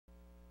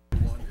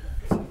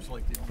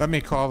Let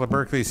me call the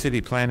Berkeley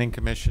City Planning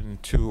Commission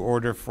to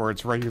order for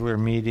its regular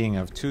meeting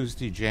of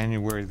Tuesday,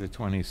 January the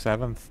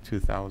 27th,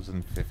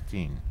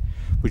 2015.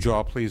 Would you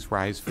all please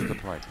rise for the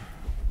pledge?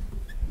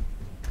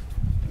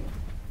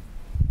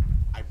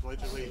 I pledge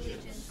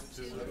allegiance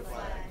to the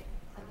flag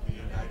of the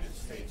United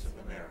States of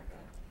America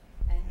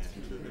and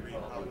to the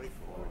republic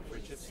for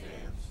which it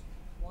stands,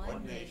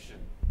 one nation,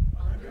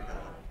 under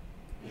God,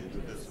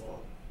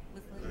 indivisible,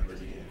 with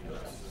liberty and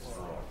justice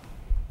for all.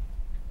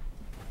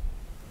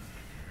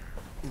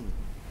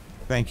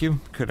 Thank you.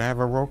 Could I have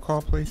a roll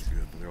call, please?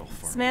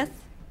 Smith?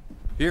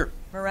 Here.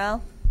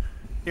 Morrell?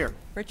 Here.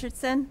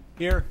 Richardson?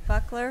 Here.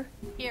 Buckler?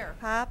 Here.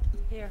 Pop?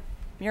 Here.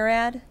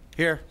 Murad?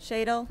 Here.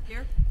 Shadle?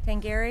 Here.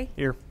 Tangari?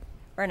 Here.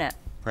 Barnett?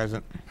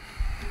 Present.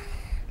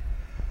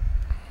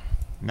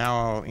 Now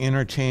I'll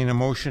entertain a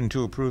motion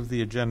to approve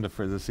the agenda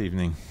for this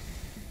evening.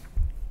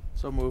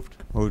 So moved.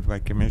 Moved by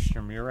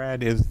Commissioner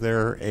Murad. Is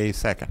there a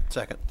second?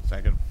 Second.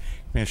 Second.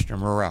 Commissioner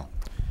Morrell.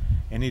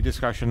 Any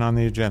discussion on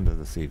the agenda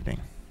this evening?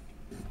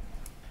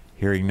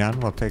 Hearing none,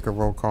 we'll take a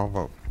roll call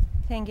vote.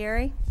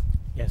 Tangari?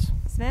 Yes.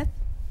 Smith?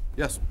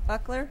 Yes.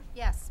 Buckler?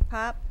 Yes.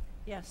 Pop?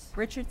 Yes.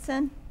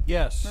 Richardson?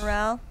 Yes.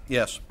 Morrell?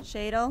 Yes.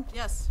 Shadle?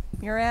 Yes.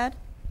 Murad?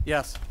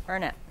 Yes.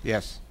 Barnett?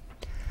 Yes.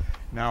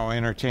 Now I'll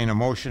entertain a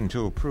motion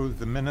to approve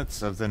the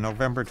minutes of the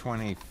November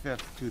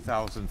 25th,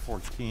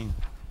 2014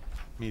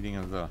 meeting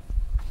of the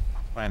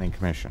Planning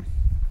Commission.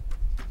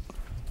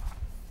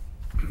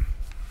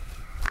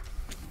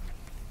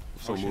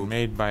 So Motion moved.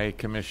 made by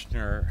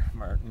Commissioner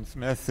Martin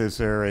Smith. Is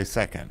there a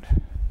second?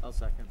 I'll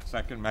second.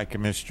 Second by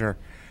Commissioner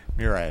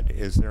Murad.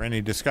 Is there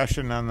any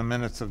discussion on the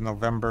minutes of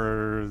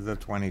November the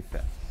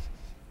 25th?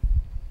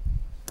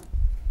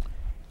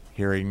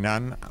 Hearing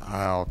none,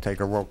 I'll take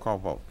a roll call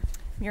vote.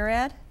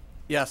 Murad?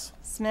 Yes.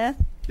 Smith?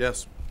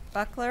 Yes.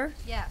 Buckler?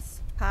 Yes.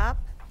 Pop?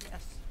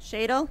 Yes.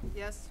 Shadle?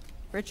 Yes.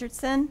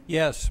 Richardson?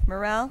 Yes.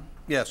 Morrell?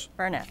 Yes.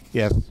 Barnett?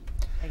 Yes. Did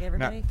I get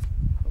everybody?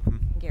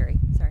 Gary,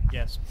 sorry.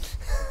 Yes.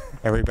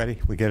 Everybody?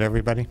 We get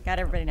everybody? Got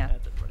everybody now.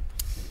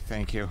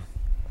 Thank you.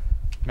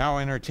 Now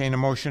entertain a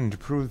motion to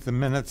approve the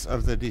minutes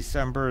of the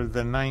December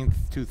the 9th,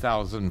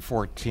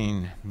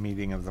 2014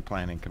 meeting of the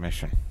Planning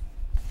Commission.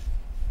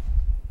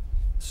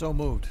 So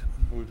moved.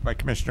 Moved by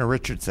Commissioner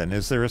Richardson.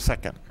 Is there a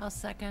second? I'll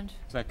second.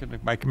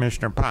 Seconded by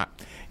Commissioner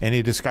Pop.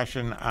 Any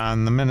discussion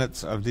on the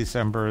minutes of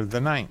December the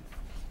 9th?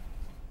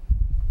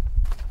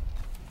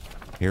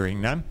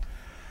 Hearing none,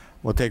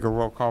 we'll take a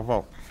roll call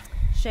vote.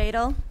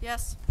 Shadle?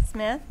 Yes.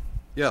 Smith?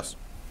 Yes.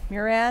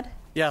 Murad?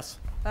 Yes.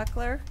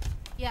 Buckler?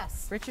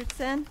 Yes.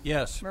 Richardson?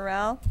 Yes.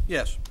 Morrell?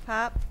 Yes.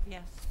 Pop?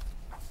 Yes.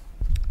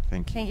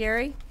 Thank you.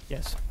 Tangari?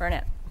 Yes.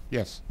 Barnett?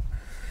 Yes.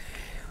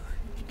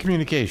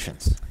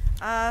 Communications.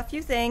 A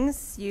few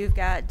things. You've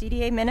got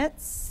DDA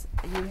minutes.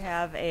 You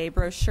have a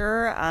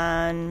brochure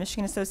on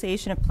Michigan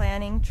Association of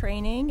Planning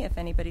training. If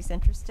anybody's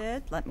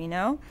interested, let me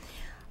know.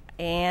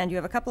 And you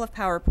have a couple of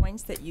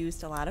PowerPoints that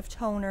used a lot of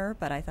toner,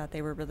 but I thought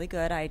they were really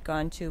good. I had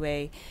gone to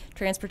a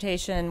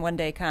transportation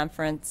one-day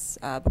conference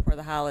before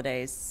the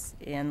holidays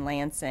in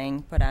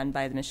Lansing, put on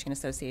by the Michigan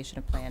Association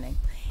of Planning.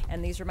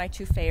 And these are my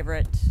two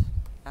favorite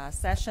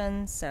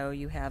sessions, so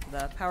you have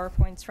the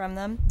PowerPoints from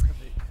them.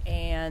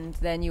 And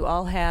then you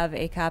all have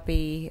a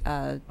copy,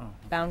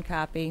 bound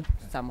copy,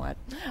 somewhat,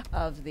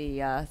 of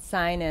the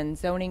sign and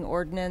zoning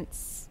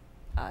ordinance.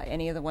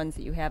 Any of the ones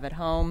that you have at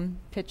home,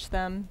 pitch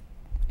them.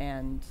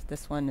 And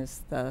this one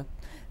is the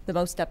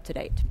most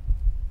up-to-date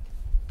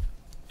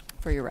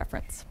for your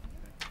reference.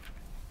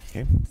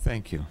 Okay,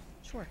 thank you.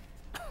 Sure.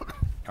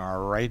 All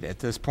right, at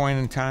this point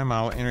in time,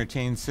 I'll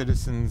entertain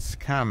citizens'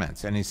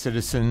 comments. Any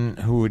citizen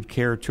who would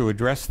care to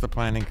address the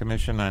Planning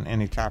Commission on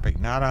any topic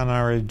not on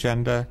our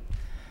agenda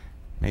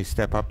may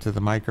step up to the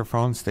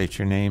microphone, state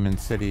your name and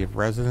city of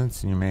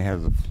residence, and you may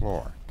have the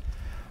floor.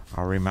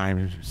 I'll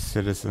remind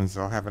citizens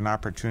they'll have an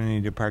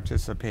opportunity to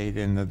participate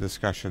in the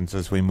discussions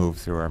as we move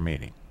through our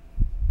meeting.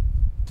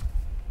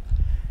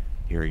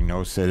 Hearing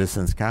no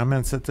citizens'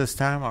 comments at this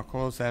time, I'll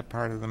close that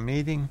part of the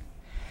meeting,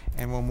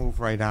 and we'll move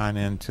right on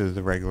into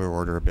the regular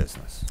order of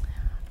business.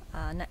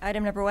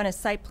 Item number 1 is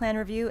site plan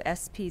review,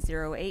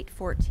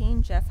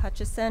 SP0814, Jeff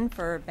Hutchison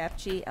for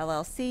Bapchi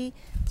LLC,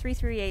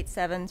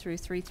 3387 through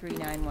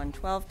 3391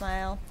 12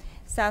 Mile.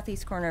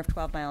 Southeast corner of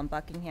 12 Mile in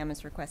Buckingham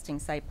is requesting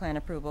site plan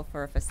approval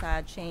for a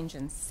facade change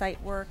and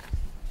site work.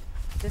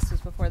 This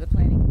was before the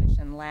Planning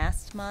Commission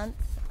last month,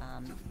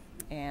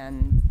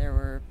 and there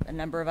were a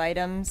number of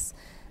items,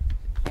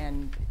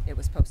 and it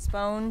was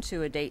postponed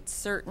to a date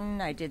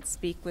certain. I did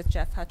speak with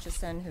Jeff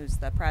Hutchison, who's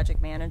the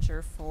project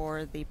manager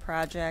for the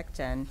project,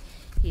 and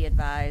he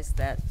advised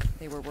that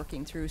they were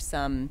working through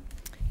some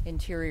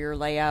interior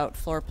layout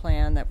floor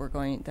plan that was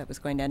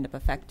going to end up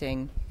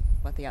affecting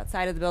what the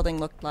outside of the building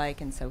looked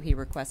like, and so he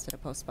requested a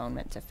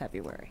postponement to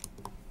February.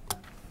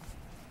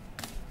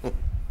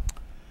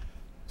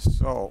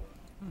 So,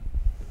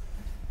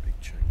 Big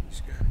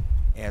Chinese guy.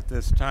 at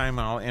this time,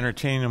 I'll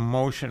entertain a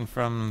motion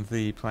from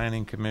the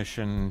Planning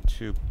Commission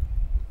to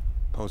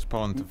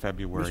postpone to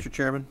February. Mr.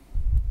 Chairman,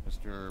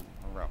 Mr.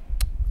 Morrell.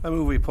 I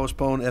move we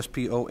postpone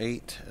SP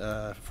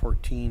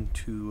 08-14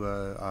 to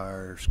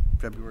our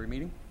February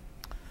meeting.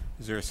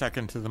 Is there a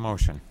second to the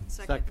motion?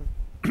 Second.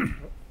 Kind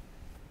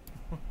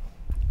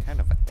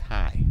of a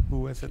tie. Who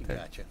was it that?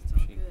 Gotcha.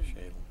 all good.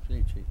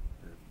 She, or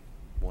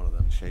one of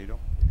them. Shado?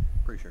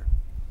 Pretty sure.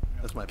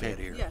 That's my Okay. bad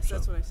here. Yes,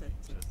 that's so. what I said.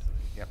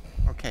 Yep.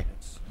 Okay.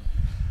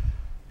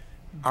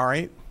 All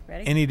right.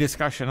 Ready? Any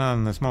discussion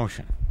on this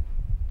motion?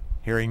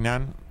 Hearing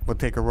none, we'll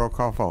take a roll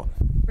call vote.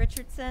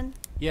 Richardson,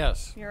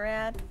 Yes.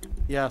 Murad,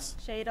 Yes.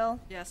 Shadle,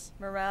 Yes.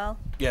 Morel,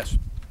 Yes.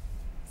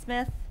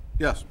 Smith,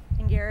 Yes.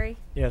 and Gary,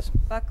 Yes.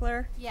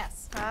 Buckler,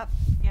 Yes. Pop,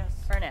 Yes.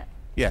 Barnett.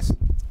 Yes.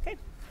 Okay.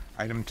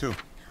 Item 2.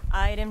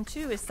 Item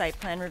 2 is site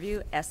plan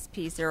review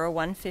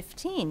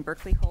SP0115,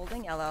 Berkley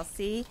Holding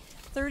LLC,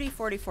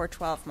 3044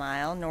 12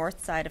 Mile,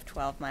 north side of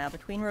 12 Mile,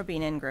 between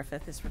Robina and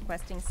Griffith, is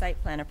requesting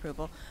site plan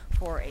approval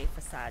for a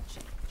facade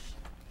change.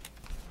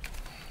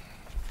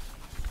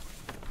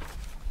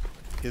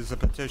 Is the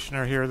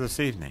petitioner here this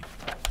evening?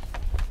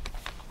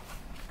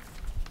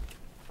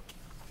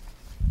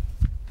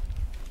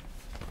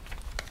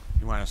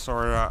 You want to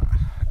sort of,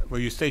 will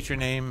you state your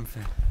name?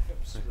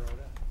 Sirota.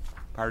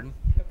 Pardon?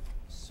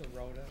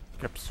 Sirota.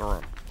 Yep,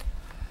 Sora.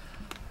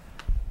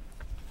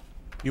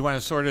 You want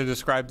to sort of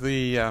describe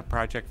the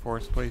project for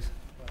us, please?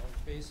 Well,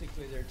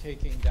 basically, they're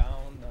taking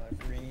down the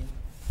green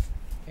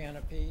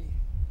canopy,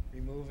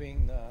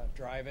 removing the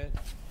drive-it,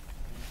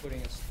 and putting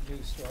a new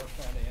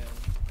storefront in,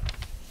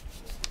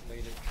 with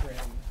related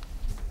trim,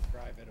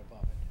 drive-it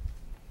above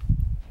it.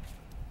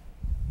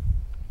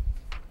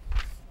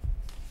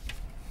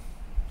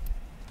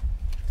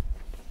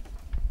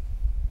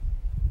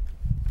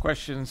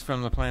 Questions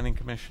from the Planning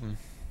Commission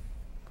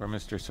for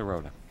Mr.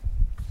 Sirota?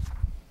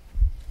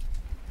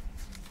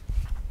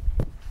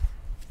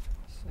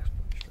 That's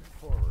pretty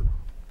straightforward.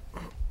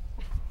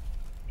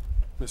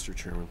 Mr.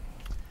 Chairman.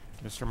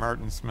 Mr.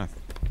 Martin Smith.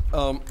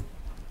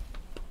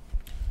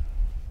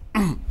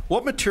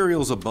 What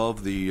material's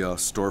above the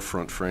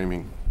storefront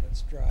framing?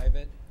 Let's drive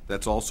it,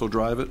 That's also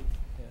drive it?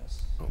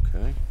 yes.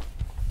 Okay.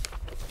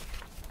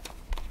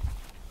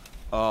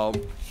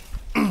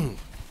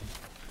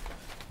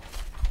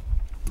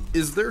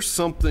 Is there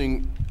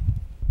something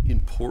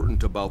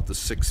important about the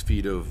 6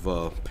 feet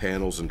of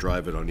panels and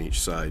drive it on each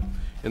side?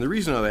 And the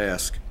reason I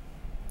ask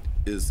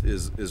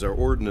is our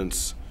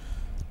ordinance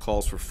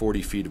calls for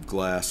 40 feet of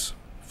glass,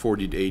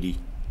 40 to 80,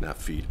 not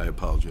feet, I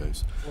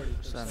apologize.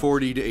 40%.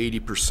 40 to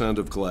 80%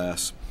 of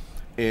glass,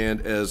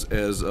 and as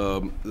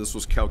this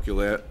was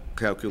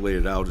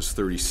calculated out as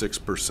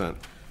 36%.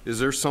 Is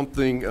there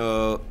something?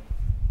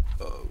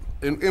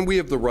 And we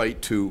have the right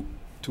to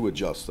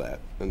adjust that,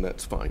 and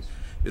that's fine.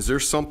 Is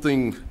there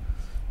something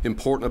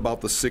important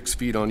about the 6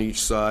 feet on each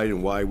side,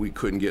 and why we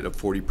couldn't get a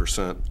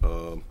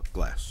 40%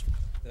 glass?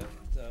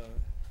 The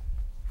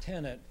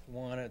tenant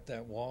wanted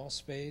that wall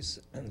space,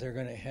 and they're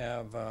going to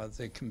have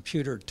the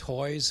computer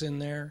toys in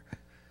there,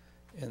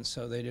 and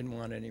so they didn't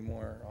want any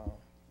more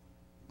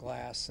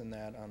glass in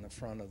that on the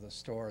front of the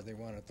store. They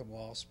wanted the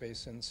wall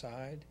space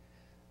inside.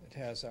 It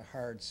has a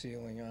hard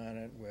ceiling on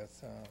it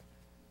with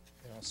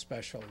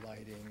special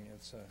lighting.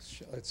 It's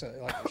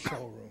like a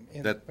showroom,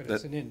 but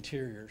it's an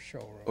interior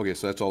showroom. Okay,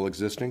 so that's all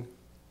existing?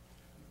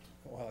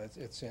 Well,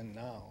 it's in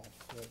now.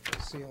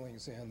 The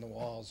ceiling's in, the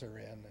walls are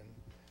in, and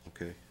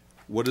Okay.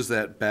 What is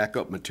that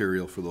backup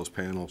material for those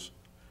panels?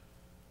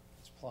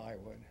 it's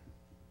plywood.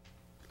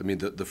 I mean,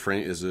 the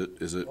frame, is it?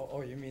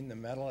 Oh, you mean the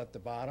metal at the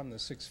bottom, the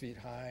 6 feet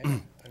high?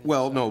 on each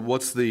Well, side? no,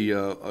 what's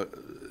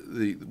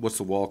what's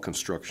the wall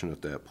construction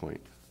at that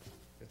point?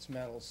 It's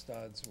metal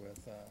studs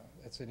with,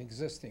 it's an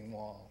existing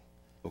wall.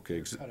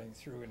 Okay, Cutting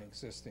through an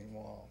existing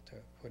wall to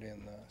put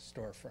in the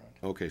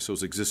storefront. okay, so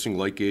it's existing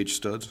light gauge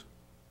studs?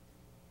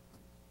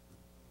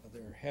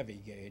 They're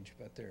heavy gauge,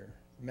 but they're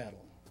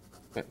metal,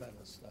 Yeah. metal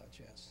studs,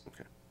 yes.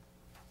 Okay.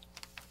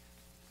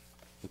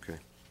 Okay.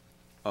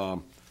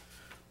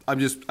 I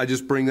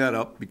just bring that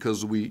up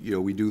because we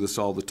do this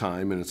all the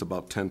time, and it's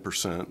about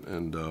 10%,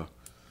 and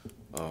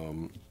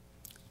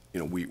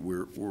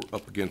we're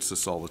up against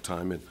this all the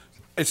time, and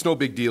it's no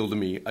big deal to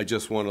me. I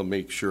just want to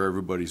make sure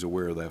everybody's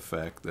aware of that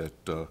fact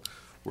that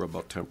we're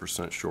about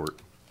 10% short.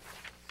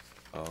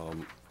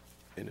 And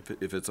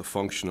if it's a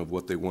function of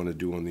what they want to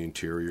do on the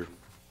interior,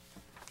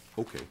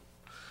 okay.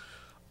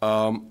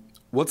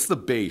 What's the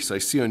base? I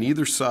see on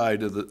either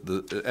side of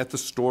at the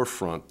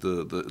storefront,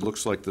 it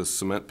looks like the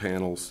cement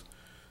panels,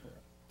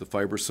 the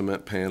fiber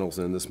cement panels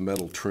and this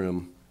metal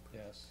trim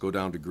Yes. go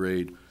down to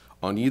grade.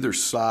 On either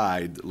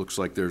side, it looks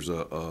like there's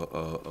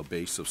a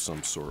base of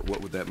some sort. What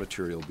would that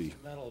material be?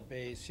 Metal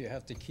base, you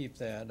have to keep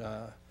that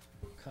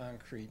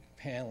concrete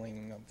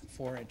paneling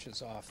 4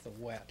 inches off the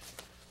wet.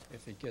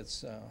 If it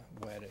gets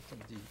wet, it can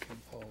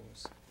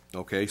decompose.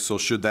 Okay, so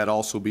should that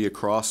also be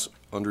across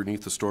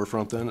underneath the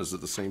storefront then? Is it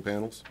the same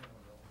panels?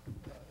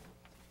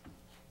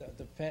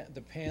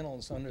 The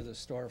panels under the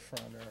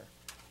storefront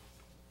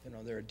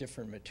are, they're a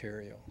different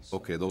material. so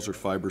Okay, those are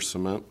they're- fiber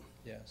cement?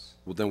 Yes.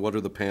 Well, then what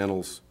are the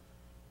panels?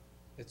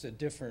 It's a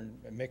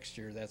different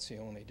mixture, that's the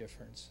only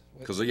difference.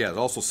 Because, yeah, it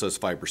also says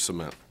fiber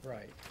cement.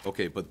 Right.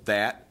 Okay, but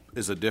that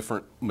is a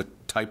different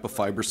type of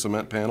fiber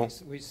cement panel?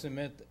 We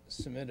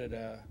submitted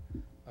a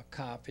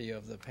copy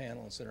of the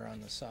panels that are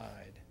on the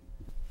side.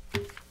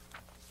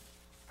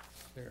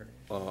 There.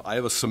 I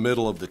have a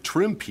submittal of the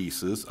trim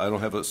pieces. I don't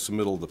have a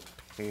submittal of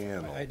the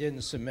panel. I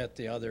didn't submit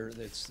the other,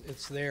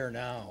 it's there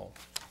now.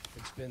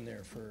 It's been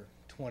there for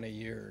 20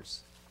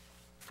 years.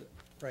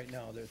 Right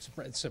now,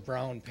 it's a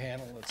brown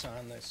panel that's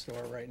on the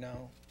store right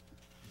now.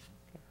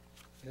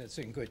 And it's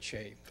in good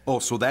shape. Oh,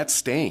 so that's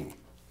staying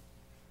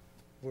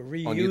We're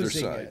on either reusing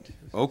side? it.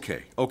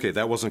 Okay, okay,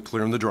 that wasn't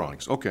clear in the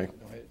drawings. Okay.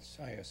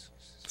 No,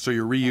 So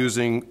you're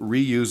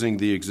reusing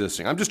the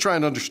existing. I'm just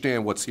trying to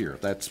understand what's here.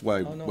 That's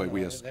why, oh, no, why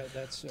we no, asked.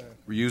 that's,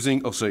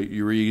 Reusing, oh, so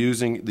you're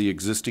reusing the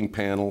existing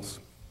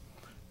panels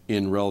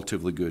in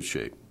relatively good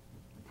shape.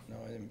 no,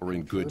 Or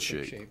in good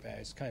perfect shape.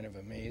 It's kind of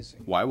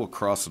amazing. Well, I will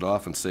cross it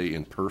off and say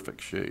in perfect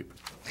shape.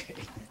 Okay.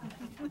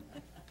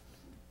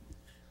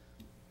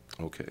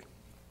 Okay.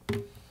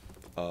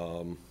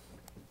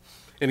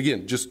 And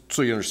again, just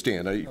so you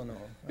understand, No, no,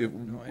 if,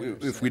 no, I if we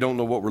understand. don't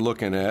know what we're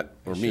looking at,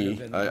 or I should me, have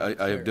been I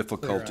clear have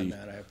difficulty. on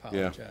that. I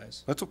Yeah,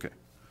 apologize. that's okay.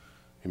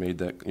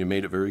 You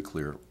made it very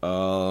clear.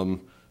 Do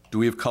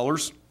we have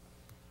colors?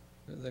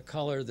 The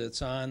color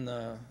that's on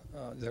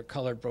the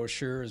color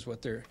brochure is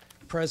what they're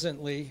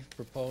presently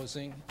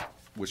proposing.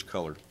 Which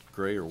color?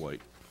 Gray or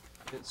white?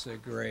 It's a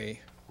gray,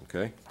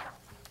 Okay.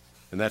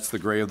 And that's the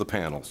gray of the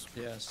panels.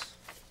 yes.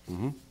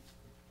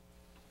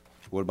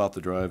 What about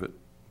the drive it,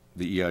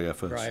 the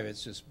EIFS? Drive,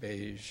 it's just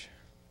beige.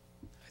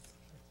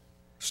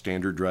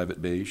 Standard drive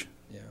it beige?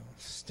 Yeah,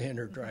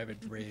 standard drive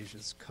it beige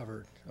has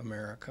covered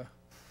America.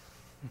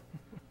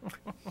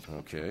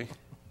 Okay.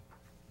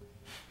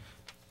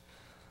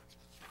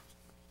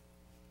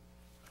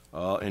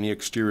 Any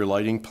exterior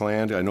lighting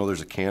planned? I know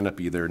there's a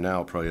canopy there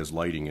now, it probably has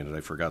lighting in it,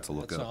 I forgot to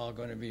look That's up. all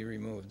going to be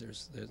removed.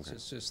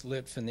 It's just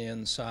lit from the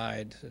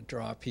inside to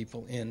draw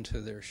people into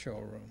their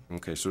showroom.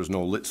 Okay, so there's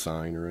no lit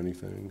sign or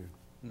anything?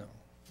 No,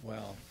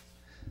 well.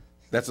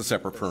 That's a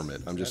separate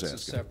permit, I'm just That's a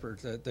asking.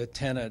 separate, the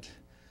tenant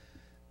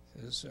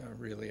is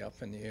really up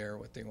in the air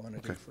what they want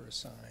to do Okay. for a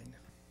sign.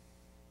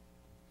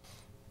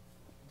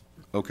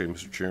 Okay,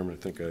 Mr. Chairman, I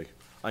think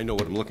I know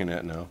what I'm looking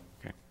at now.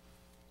 Okay.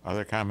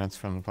 Other comments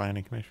from the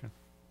planning commission?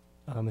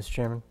 Mr.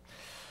 Chairman.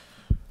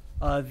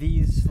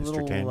 These Mr.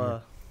 little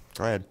Tanner.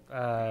 Go ahead.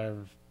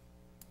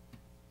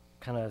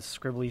 kind of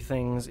scribbly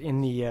things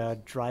in the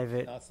drive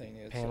it Nothing.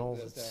 It's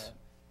panels. the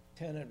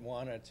tenant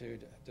wanted to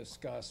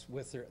discuss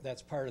with their,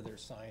 that's part of their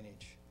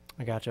signage,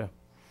 I gotcha.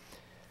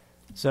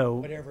 So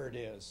whatever it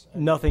is.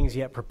 nothing's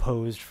yet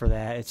proposed for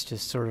that. It's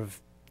just sort of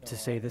to No,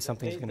 say that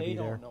something's they- going to be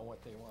They there. don't know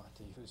what they want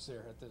to use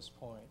there at this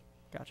point.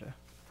 Gotcha.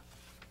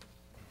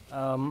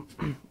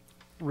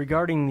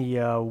 Regarding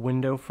the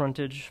window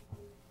frontage,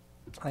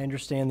 I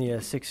understand the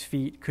 6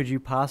 feet. Could you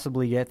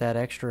possibly get that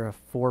extra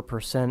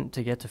 4%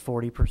 to get to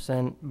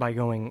 40% by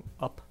going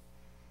up?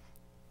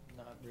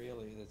 Not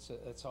really.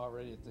 It's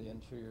already at the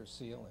interior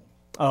ceiling.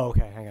 Oh,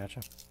 okay. I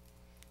gotcha.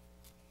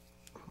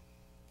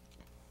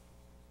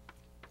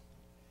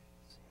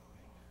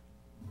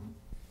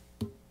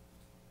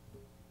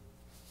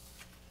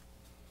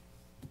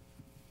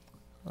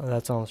 Oh,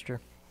 that's all, Mr.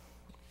 Chair.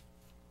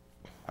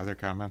 Other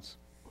comments?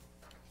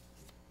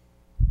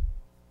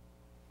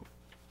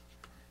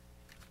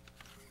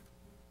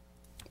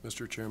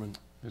 Mr. Chairman,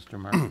 Mr.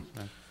 Martin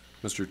Smith?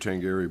 Mr.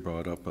 Tangari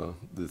brought up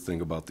the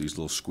thing about these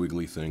little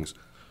squiggly things.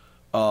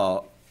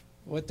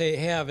 What they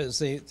have is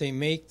they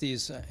make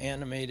these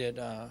animated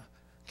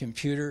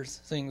computer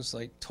things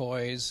like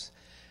toys,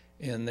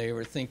 and they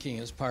were thinking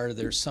as part of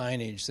their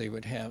signage they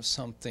would have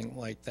something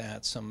like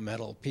that, some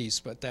metal piece,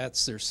 but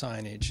that's their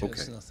signage. It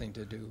has Okay. nothing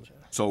to do.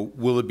 So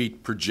will it be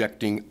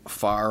projecting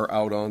far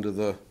out onto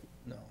the,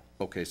 No,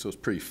 okay, so it's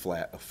pretty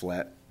flat, a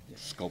flat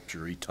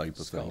sculpture-y type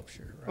of thing?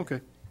 sculpture, right?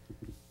 Okay.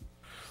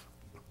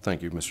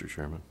 Thank you, Mr.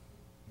 Chairman.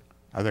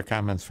 Other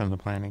comments from the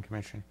planning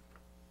commission?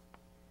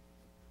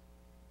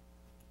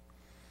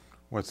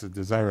 What's the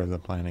desire of the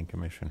planning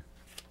commission?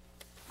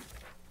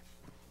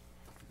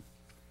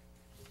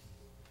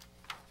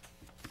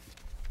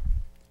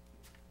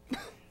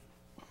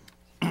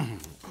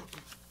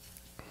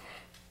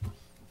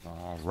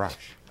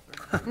 Rush.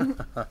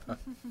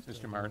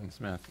 Mr. Martin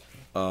Smith?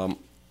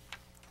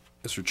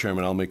 Mr.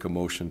 Chairman, I'll make a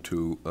motion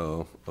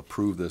to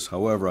approve this.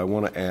 However, I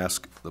want to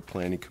ask the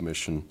planning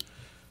commission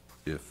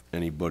if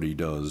anybody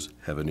does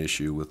have an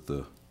issue with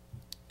the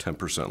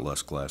 10%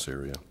 less glass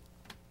area.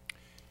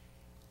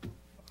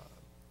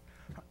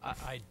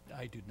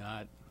 I do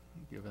not,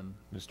 given,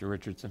 Mr.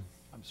 Richardson?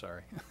 I'm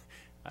sorry,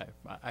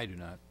 I do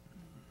not.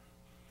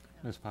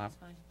 Ms. Pop?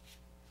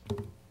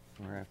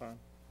 Morale?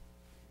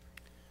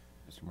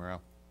 Mr.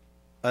 Morale?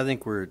 I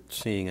think we're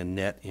seeing a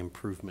net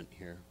improvement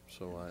here,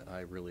 so I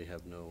really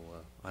have no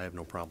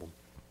problem.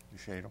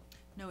 Ms. Shadle?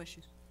 No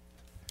issues.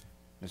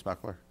 Ms.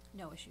 Buckler?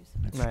 No issues.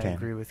 Mr. I Tanner?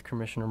 agree with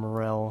Commissioner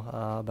Morell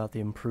about the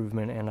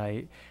improvement, and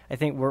I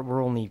think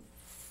we're only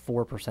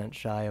 4%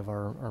 shy of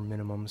our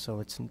minimum, so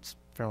it's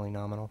fairly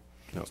nominal.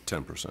 No, it's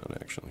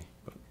 10% actually,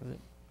 but,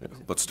 yeah,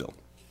 but still.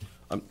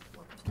 I'm,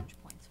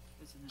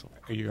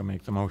 Are you going to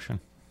make the motion?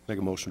 make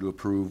a motion to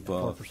approve,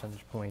 4 percentage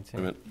points. wait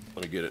a Yeah. minute,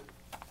 let me get it.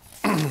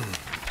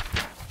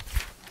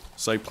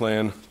 Site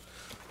plan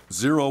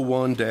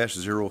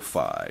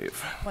 01-05.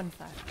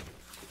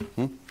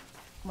 1-5.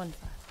 1-5.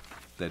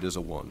 That is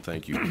a 1,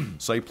 thank you.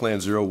 Site plan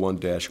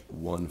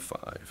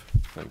 01-15,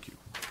 thank you.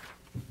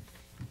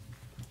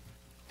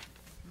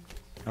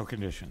 No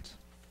conditions.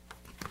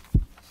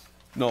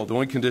 No, the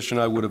only condition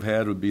I would have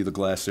had would be the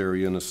glass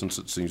area, and since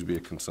it seems to be a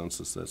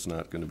consensus, that's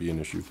not going to be an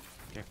issue.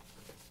 Okay.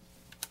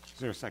 Is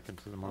there a second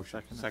to the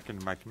motion?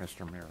 Second by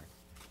Commissioner Mary.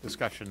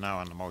 Discussion now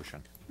on the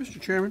motion. Mr.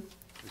 Chairman,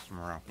 Mr.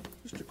 Morrell.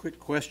 just a quick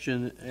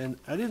question, and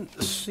I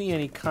didn't see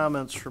any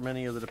comments from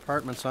any of the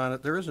departments on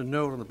it. There is a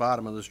note on the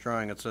bottom of this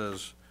drawing that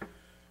says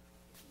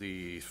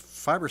the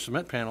fiber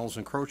cement panels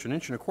encroach 1.25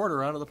 inches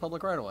out of the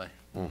public right-of-way.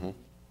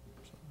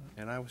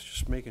 And I was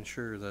just making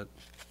sure that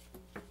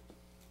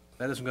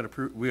that isn't going to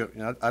prove,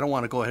 I don't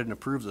want to go ahead and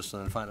approve this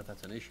and then find out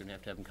that's an issue and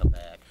have to have them come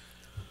back.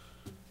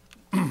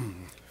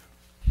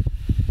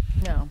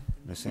 No.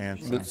 Ms.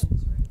 Hanson. That's-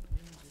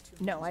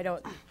 No, I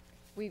don't.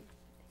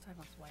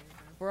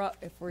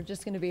 If we're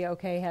just going to be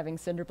okay having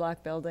cinder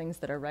block buildings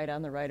that are right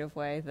on the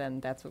right-of-way,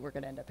 then that's what we're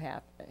going to end up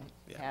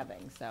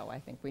having. So I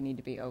think we need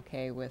to be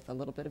okay with a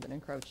little bit of an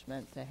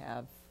encroachment to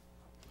have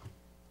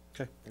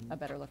Okay. a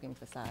better-looking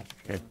facade.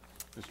 Okay.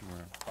 Mr.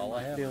 Morrell. All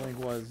I have. Feeling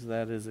was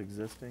that is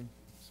existing,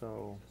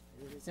 so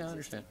Yeah, I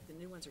understand. The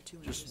new ones are 2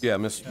 inches. Yeah,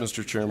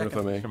 Mr. Chairman, if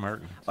I may. Mr.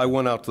 Martin. I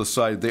went out to the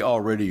side, they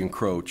already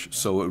encroach,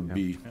 so it would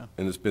be,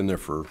 and it's been there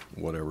for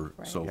whatever,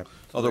 Right. so Yep.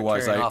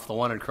 otherwise Carrying I, off the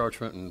one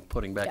encroachment and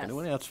putting back Yes.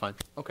 into it, yeah, that's fine.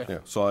 Okay. yeah,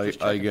 so Just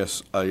I checking.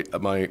 guess,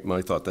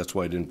 my thought, that's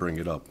why I didn't bring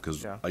it up,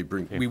 because Yeah.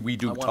 we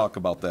do talk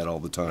about that all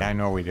the time. I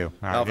know we do.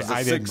 Now, if it's a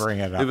I didn't 6 bring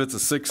it If up. it's a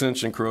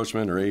 6-inch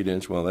encroachment or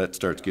 8-inch, well, that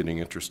starts getting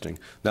interesting.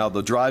 Now,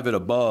 the drive it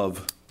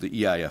above the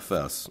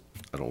EIFS,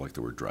 I don't like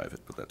the word drive it,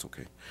 but that's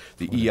okay.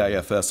 The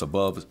EIFS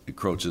above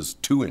encroaches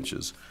 2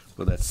 inches,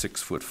 but that's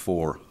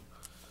 6'4"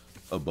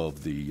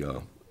 above the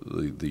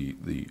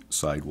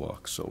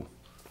sidewalk, so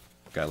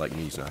a guy like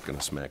me's not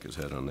gonna smack his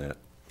head on that,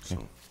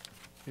 so,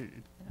 To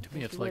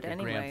me, it's you like would a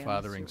anyway in the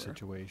grandfathering sewer.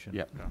 situation.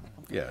 Yep.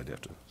 yeah, I'd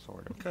have to.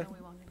 Sort of. Okay.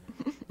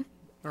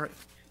 All right.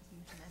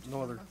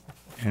 No other.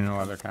 Any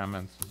other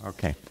comments?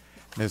 Okay.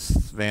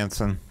 Ms.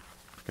 Vanson,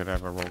 could I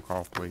have a roll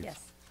call, please? Yes.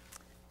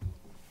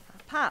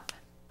 Pop.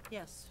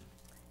 Yes.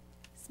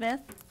 Smith.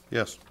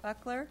 Yes.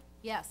 Buckler.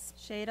 Yes.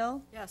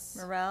 Shadle. Yes.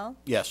 Morel.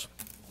 Yes.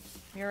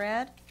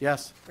 Murad.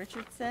 yes.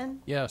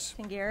 Richardson. Yes.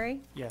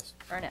 Tingary. Yes.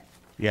 Barnett.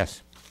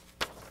 Yes.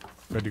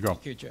 Good to go.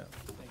 Good job.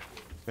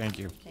 Thank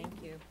you.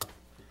 Thank you.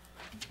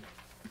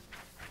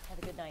 Have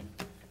a good night.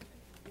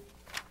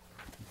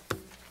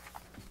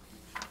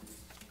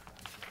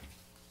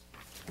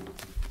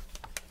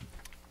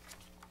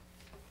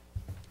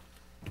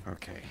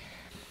 Okay.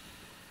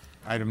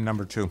 Item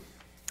number 2.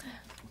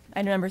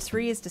 Item number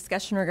 3 is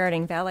discussion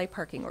regarding valet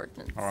parking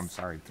ordinance. Oh, I'm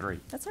sorry, 3.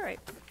 That's all right.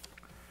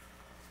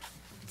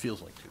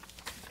 Feels like two.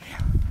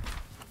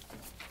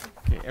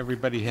 Okay,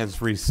 everybody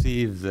has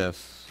received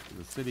this.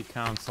 The city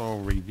council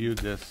reviewed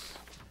this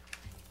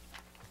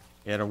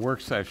at a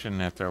work session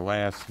at their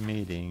last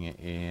meeting,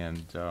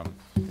 and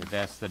they've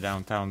asked the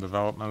Downtown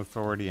Development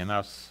Authority and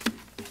us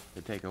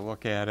to take a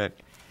look at it.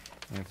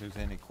 And if there's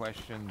any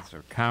questions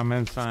or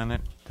comments on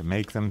it, to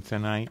make them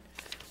tonight,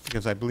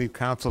 because I believe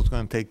council's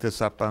going to take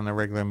this up on the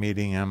regular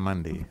meeting on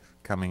Monday,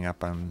 coming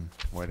up on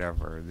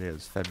whatever it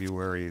is,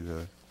 February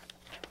the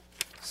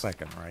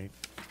 2nd, right?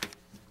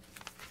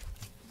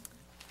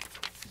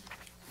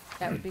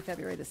 That would be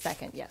February the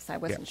 2nd, yes. I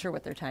wasn't sure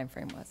what their time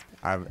frame was.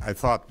 But I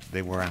thought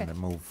they were on Okay. the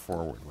move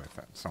forward with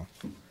it, so,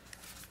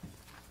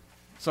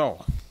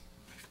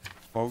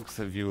 folks,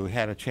 have you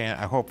had a chance,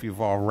 I hope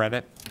you've all read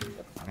it,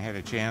 had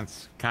a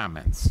chance,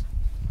 comments?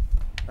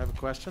 I have a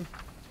question.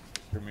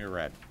 From your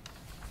red.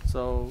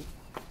 So,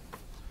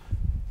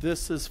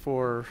 this is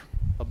for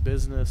a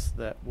business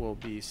that will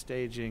be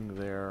staging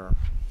their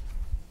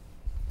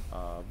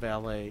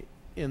valet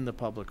in the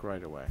public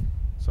right-of-way.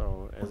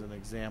 So, as an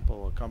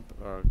example,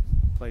 a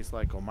place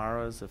like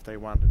O'Mara's, if they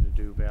wanted to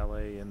do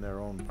valet in their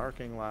own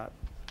parking lot,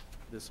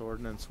 this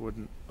ordinance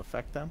wouldn't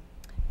affect them?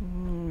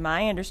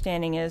 my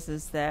understanding is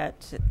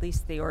that at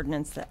least the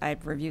ordinance that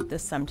I'd reviewed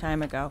this some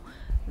time ago,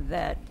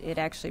 that it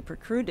actually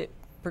precluded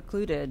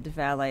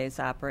valets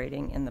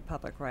operating in the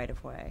public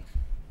right-of-way.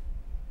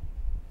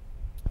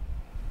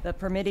 The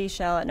permittee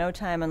shall at no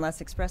time unless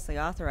expressly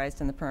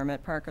authorized in the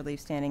permit park or leave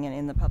standing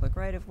in the public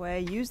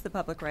right-of-way, use the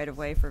public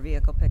right-of-way for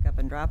vehicle pickup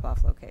and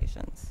drop-off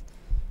locations.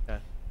 Okay.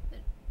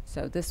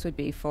 So this would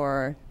be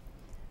for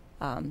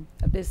a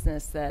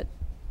business that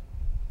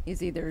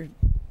is either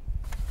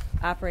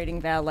operating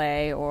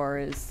valet or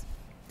is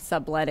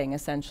subletting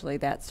essentially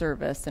that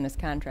service and is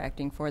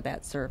contracting for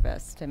that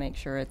service to make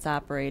sure it's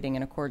operating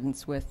in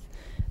accordance with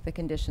the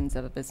conditions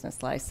of a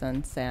business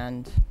license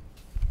and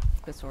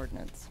this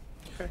ordinance.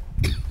 Okay.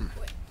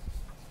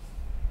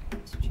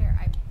 Mr. Chair,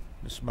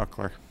 Ms.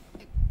 Buckler.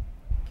 can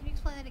you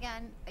explain that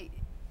again?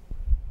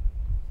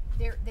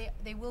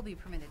 They will be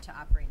permitted to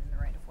operate in the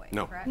right of way,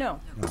 No. correct? No.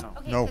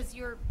 Okay, No. because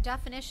your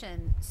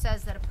definition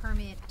says that a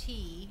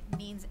permittee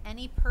means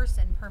any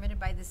person permitted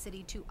by the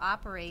city to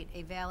operate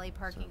a valet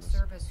parking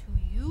service who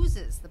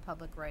uses the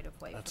public right of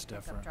way That's for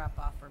pickup, different. drop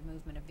off, or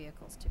movement of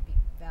vehicles to be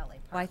valet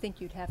parking. Well, I think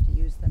you'd have to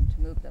use them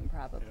to move them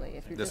probably.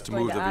 If you're That's just to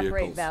going move to the operate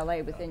vehicles.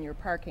 valet within your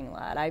parking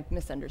lot, I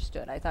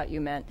misunderstood. I thought you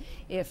meant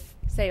if,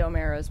 say,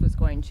 O'Mara's was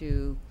going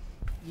to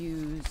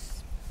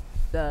use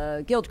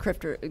the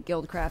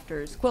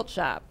Guildcrafters quilt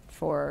shop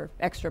for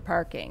extra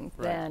parking,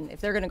 then if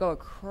they're going to go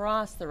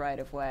across the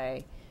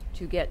right-of-way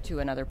to get to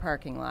another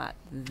parking lot,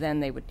 then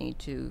they would need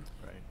to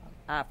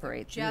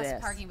operate Just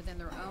this. parking within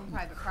their own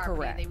private property,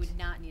 Correct. they would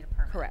not need a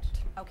permit. Correct.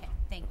 Okay,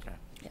 thank you.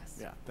 Yes.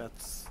 Yeah,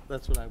 that's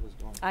what I was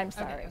going for. I'm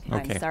sorry. okay.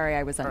 Okay. I'm sorry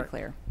I was right.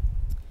 unclear.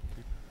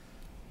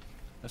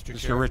 Mr. Mr.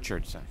 Chair,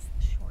 Richardson.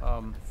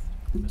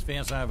 Ms.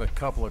 Vance, I have a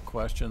couple of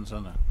questions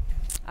on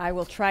I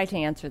will try to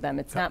answer them.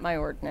 It's not my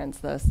ordinance.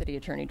 The city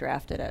attorney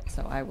drafted it,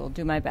 so I will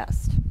do my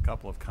best. a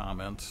couple of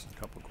comments, a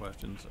couple of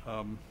questions.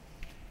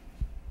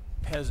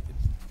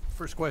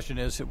 First question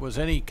is, was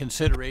any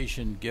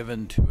consideration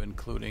given to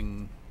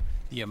including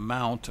the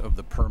amount of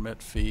the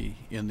permit fee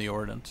in the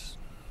ordinance?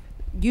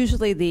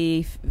 Usually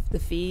the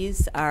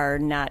fees are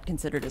not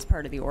considered as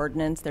part of the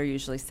ordinance. They're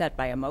usually set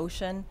by a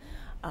motion.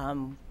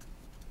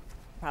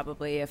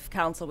 Probably if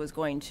council was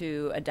going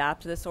to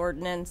adopt this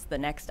ordinance, the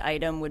next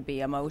item would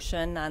be a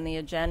motion on the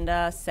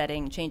agenda,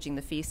 changing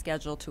the fee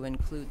schedule to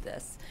include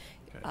this.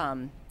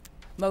 Okay.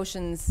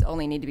 Motions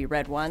only need to be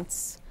read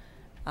once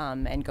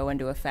and go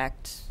into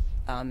effect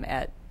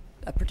at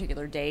a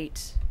particular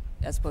date,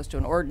 as opposed to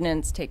an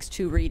ordinance takes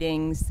 2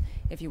 readings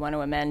if you want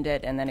to amend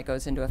it, and then it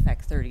goes into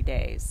effect 30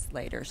 days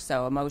later.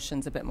 So a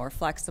motion's a bit more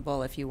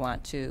flexible if you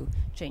want to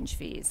change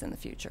fees in the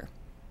future.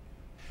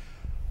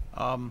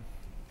 On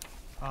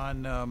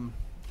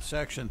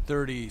section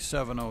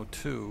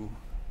 3702,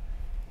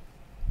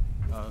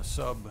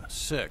 sub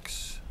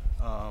 6,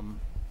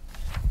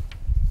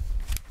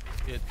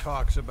 it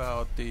talks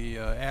about the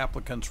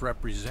applicant's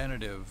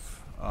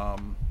representative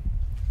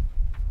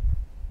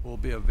will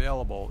be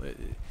available.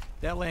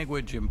 That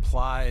language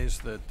implies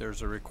that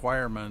there's a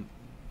requirement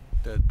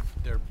that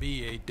there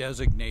be a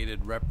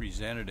designated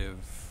representative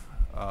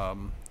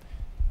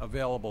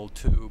available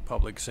to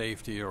public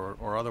safety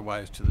or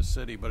otherwise to the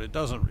city, but it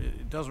doesn't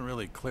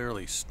really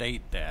clearly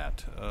state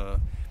that.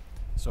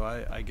 So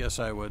I guess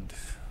I would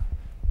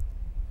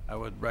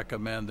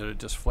recommend that it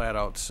just flat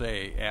out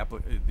say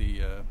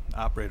the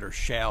operator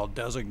shall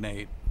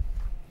designate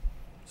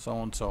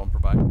so and so and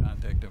provide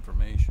contact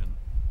information.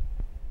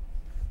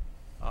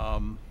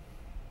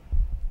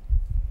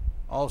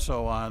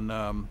 Also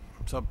on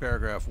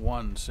subparagraph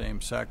 1, same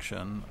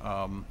section.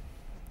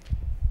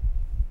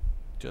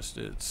 Just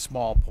a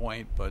small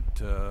point, but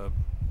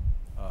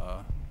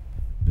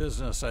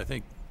business, I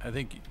think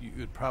you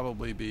would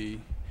probably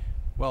be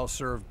well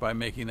served by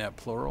making that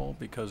plural,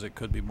 because it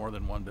could be more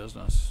than one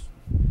business.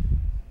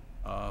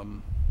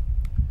 What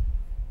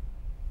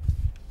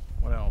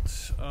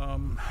else?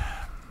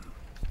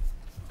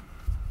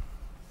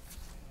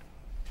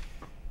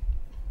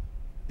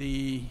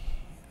 The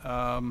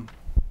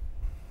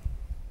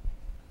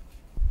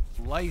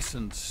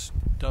license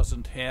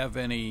doesn't have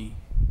any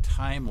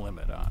time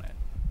limit on it.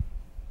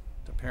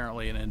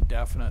 Apparently an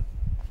indefinite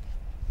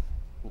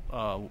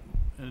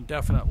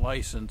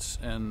license,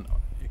 and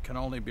it can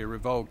only be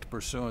revoked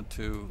pursuant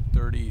to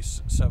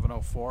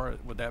 3704.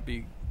 Would that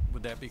be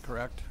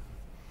correct?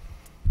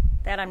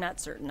 That I'm not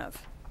certain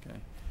of. Okay.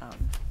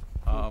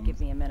 Give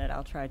me a minute.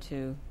 I'll try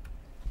to.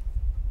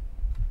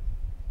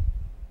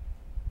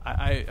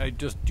 I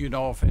just, do you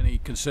know if any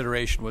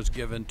consideration was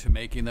given to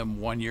making them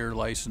 1-year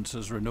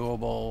licenses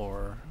renewable,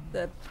 or?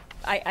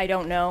 I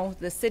don't know.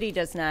 The city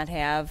does not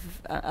have,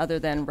 other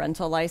than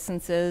rental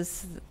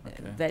licenses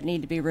that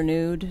need to be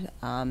renewed.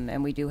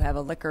 And we do have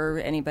a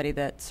liquor. Anybody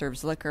that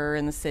serves liquor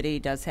in the city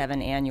does have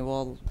an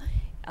annual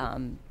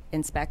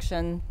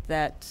inspection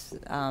that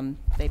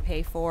they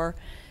pay for.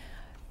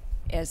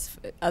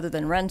 Other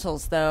than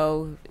rentals,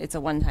 though, it's a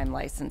one-time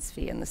license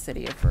fee in the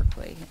city of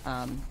Berkley.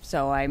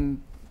 So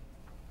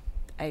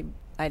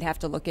I'd have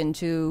to look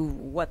into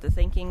what the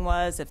thinking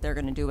was, if they're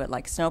going to do it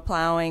like snow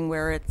plowing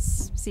where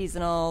it's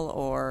seasonal,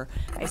 or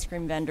ice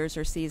cream vendors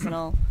are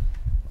seasonal,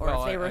 or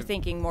Well, if they were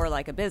thinking more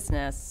like a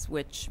business,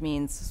 which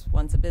means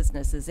once a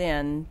business is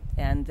in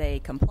and they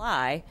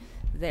comply,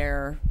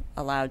 they're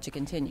allowed to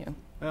continue.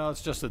 Well,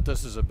 it's just that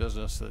this is a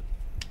business that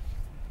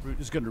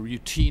is going to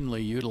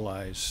routinely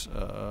utilize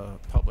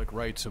public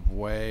rights of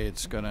way.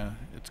 It's going to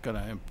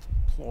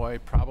employ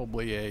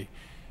probably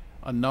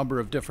a number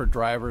of different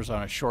drivers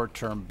on a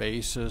short-term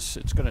basis.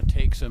 It's going to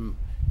take some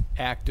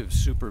active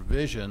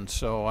supervision,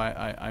 so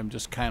I'm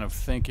just kind of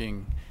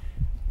thinking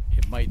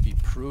it might be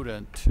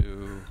prudent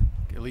to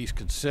at least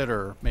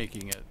consider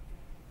making it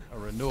a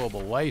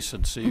renewable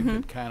license, so you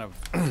can kind of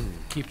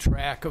keep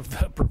track of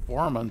the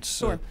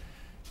performance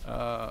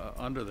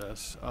under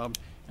this.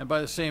 And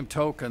by the same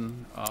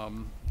token,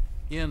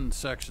 in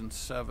section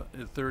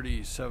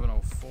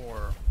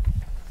 3704,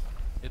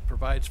 it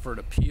provides for an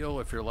appeal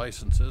if your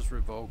license is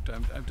revoked.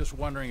 I'm just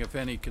wondering if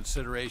any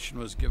consideration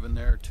was given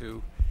there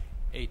to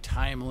a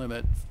time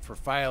limit for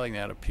filing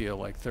that appeal,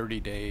 like 30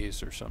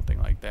 days or something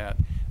like that.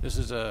 This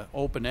is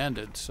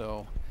open-ended,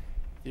 so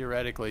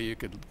theoretically you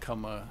could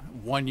come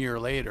 1 year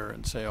later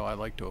and say, oh, I'd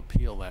like to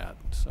appeal that.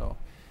 So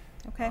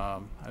Okay. I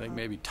think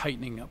maybe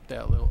tightening up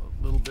that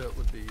little bit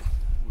would be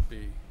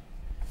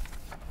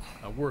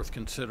worth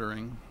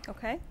considering.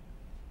 Okay.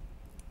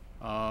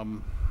 I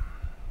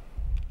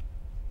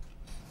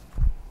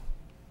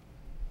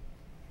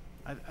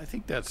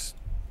think that's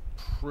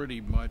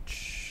pretty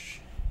much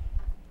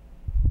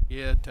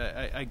it.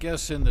 I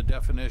guess in the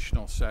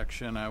definitional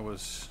section, I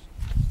was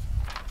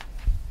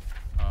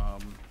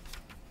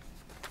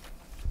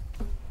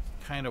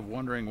kind of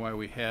wondering why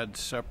we had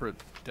separate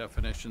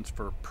definitions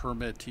for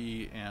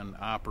permittee and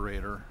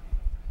operator,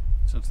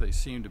 since they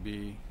seem to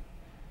be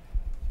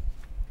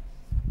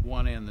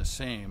one and the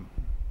same.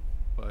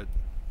 But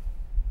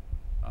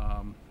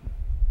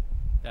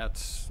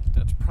that's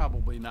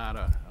probably not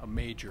a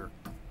major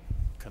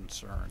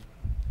concern.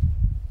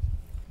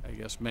 I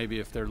guess maybe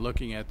if they're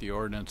looking at the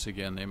ordinance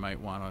again, they might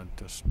want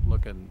to just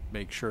look and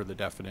make sure the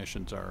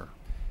definitions are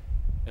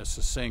as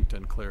succinct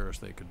and clear as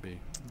they could be.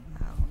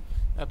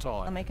 That's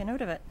all. I'll make a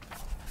note of it.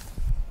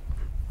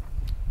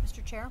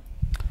 Mr. Chair?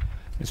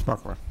 Ms.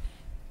 Buckler.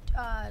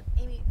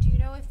 Amy, do you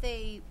know if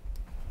they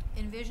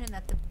envision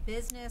that the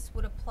business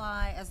would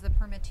apply as the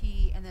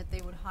permittee and that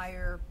they would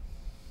hire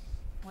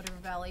whatever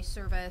valet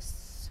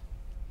service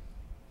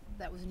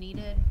that was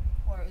needed?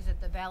 Or is it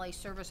the valet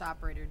service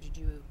operator, did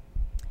you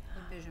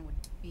envision would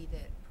be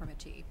the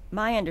permittee?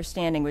 My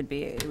understanding would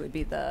be it would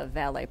be the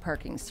valet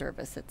parking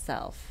service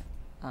itself.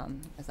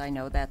 As I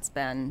know, that's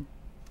been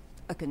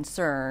a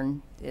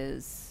concern,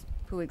 is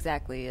who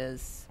exactly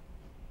is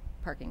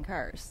parking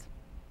cars.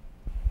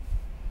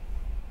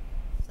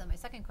 So my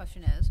second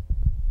question is,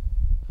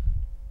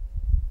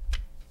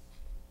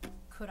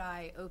 could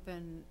I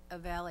open a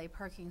valet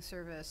parking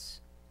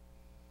service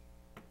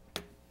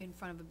in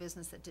front of a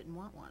business that didn't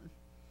want one?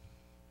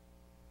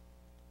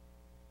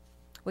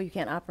 Well, you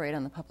can't operate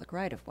on the public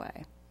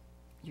right-of-way.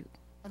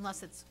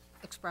 Unless it's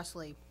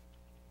expressly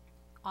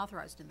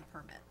authorized in the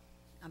permit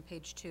on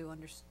page 2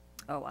 under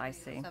Oh, I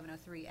see.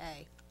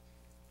 703A.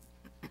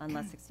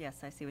 Unless it's, yes,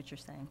 I see what you're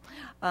saying.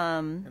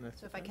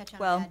 So if I catch on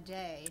Well- a bad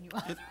day and you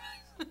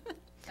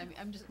authorize,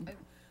 I'm just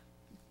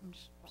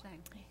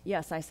saying.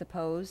 Yes, I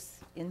suppose,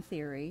 in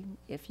theory,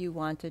 if you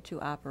wanted to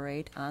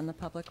operate on the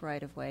public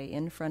right-of-way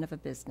in front of a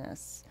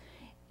business,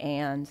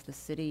 and the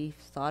city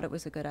thought it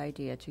was a good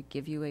idea to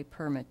give you a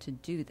permit to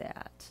do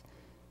that,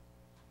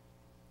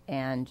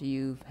 and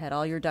you've had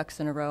all your ducks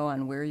in a row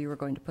on where you were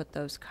going to put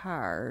those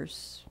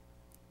cars,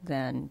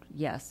 then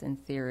yes, in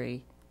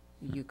theory,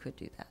 you could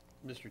do that.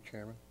 Mr.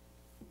 Chairman?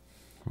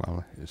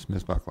 Well, it's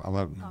Ms. Buckler. I'll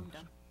let I'm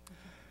done.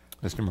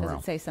 Mr. Does Morrell.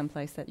 it say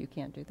someplace that you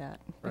can't do that,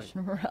 Right.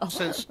 Commissioner Morrell?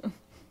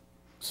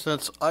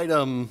 Since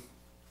item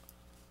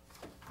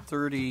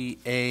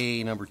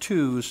 30A number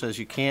 2 says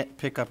you can't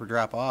pick up or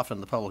drop off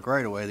in the public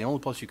right-of-way, the only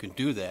place you can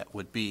do that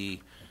would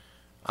be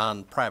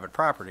on private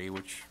property,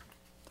 which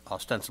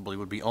ostensibly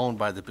would be owned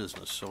by the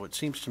business. So it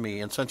seems to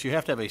me, and since you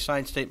have to have a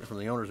signed statement from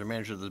the owners or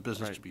manager of the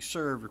business Right. to be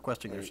served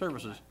requesting their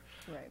services,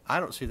 Right. I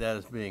don't see that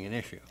as being an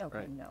issue. Okay,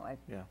 Right. no,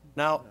 Yeah.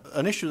 Now,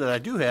 an issue that I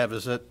do have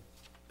is that,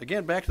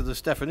 again, back to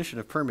this definition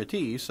of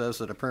permittee, says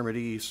that a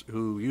permittee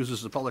who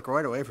uses the public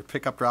right-of-way for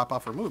pickup,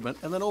 drop-off, or movement,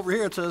 and then over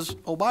here it says,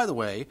 oh, by the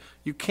way,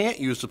 you can't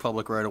use the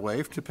public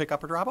right-of-way to pick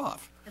up or drop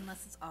off.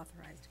 Unless it's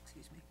authorized,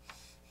 excuse me.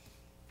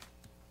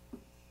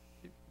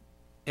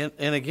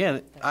 And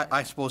again,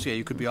 I suppose, yeah,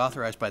 you could be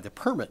authorized by the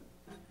permit.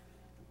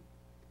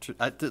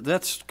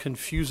 That's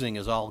confusing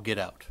as all get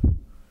out.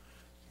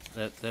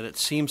 That it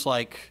seems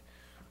like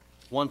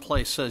one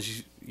place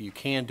says you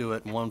can do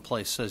it and one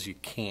place says you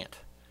can't.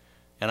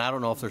 And I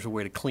don't know if there's a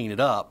way to clean it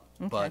up,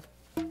 but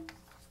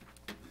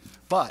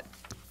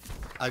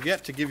I've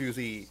yet to give you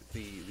the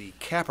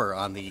capper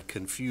on the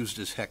confused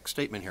as heck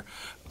statement here.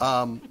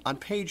 On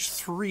page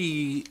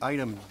 3,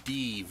 item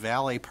D,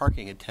 valet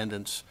parking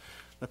attendants,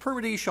 the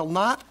permittee shall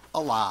not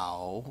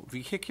allow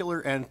vehicular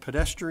and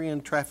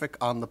pedestrian traffic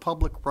on the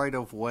public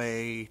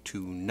right-of-way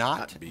to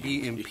not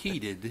be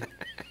impeded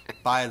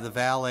by the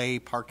valet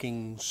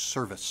parking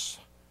service.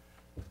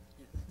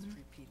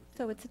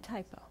 So it's a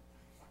typo.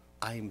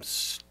 I'm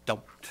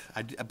stumped,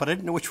 but I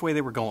didn't know which way they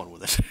were going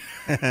with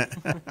it.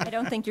 I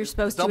don't think you're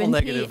supposed to Double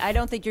impede. negative. I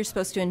don't think you're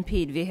supposed to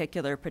impede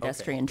vehicular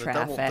pedestrian the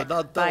double- traffic the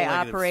double by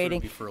negative threw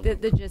operating. me for a The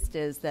loop. gist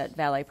is that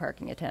valet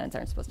parking attendants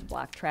aren't supposed to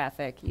block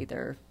traffic,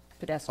 either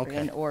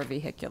pedestrian Okay. or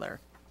vehicular.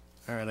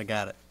 All right, I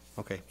got it.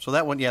 Okay, so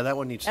that one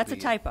needs to That's be.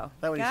 a typo.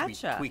 That one needs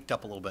to Gotcha. be tweaked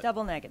up a little bit.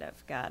 Double negative.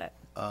 Got it.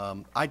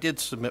 I did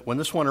submit, when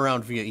this went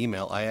around via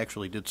email, I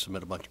actually did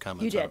submit a bunch of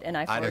comments. You on did, it. and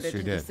I forwarded Yes, you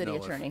it to the did. city know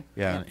if- attorney.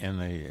 Yeah,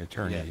 and the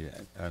attorney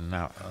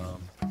now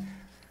didn't-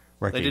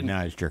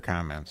 recognized your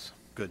comments.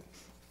 Good.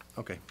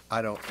 Okay,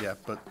 I don't have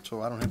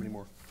any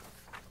more.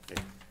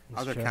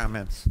 Other Chair.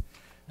 comments?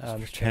 Mr.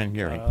 Mr.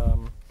 Gary.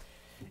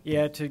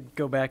 Yeah, to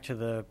go back to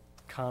the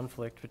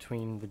conflict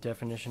between the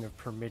definition of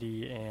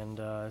permittee and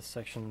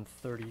section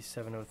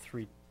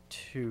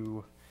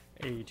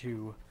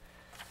 37032A2.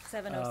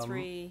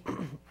 703,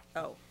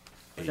 oh,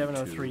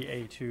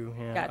 703A2,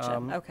 yeah. gotcha,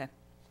 okay.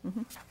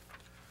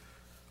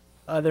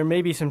 There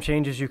may be some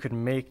changes you could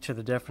make to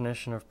the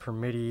definition of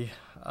permittee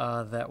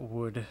that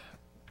would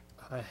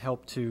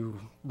help to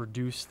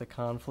reduce the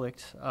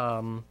conflict.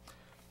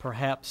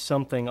 Perhaps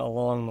something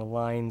along the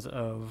lines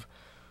of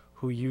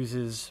who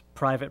uses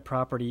private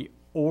property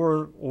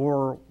or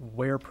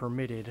where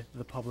permitted,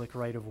 the public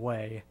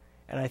right-of-way,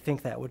 and I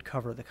think that would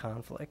cover the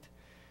conflict.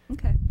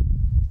 Okay.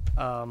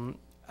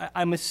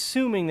 I'm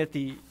assuming that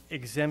the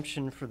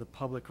exemption for the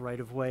public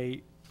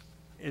right-of-way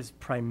is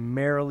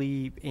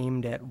primarily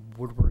aimed at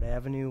Woodward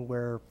Avenue,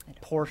 where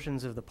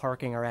portions of the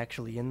parking are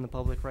actually in the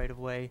public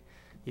right-of-way.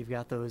 You've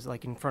got those,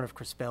 like in front of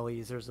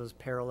Crispelli's, there's those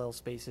parallel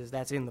spaces,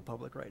 that's in the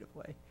public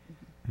right-of-way.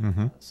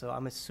 So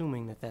I'm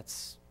assuming that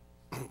that's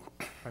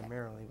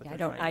primarily what Yeah,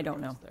 they're trying I to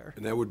don't address know. there.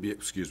 And that would be,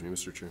 excuse me,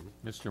 Mr. Chairman,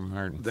 Mr.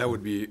 Martin. that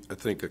would be, I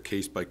think, a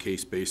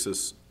case-by-case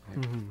basis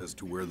as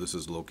to where this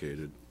is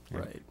located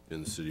Right.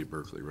 in the city of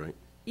Berkeley, right?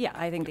 Yeah,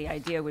 I think the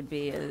idea would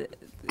be,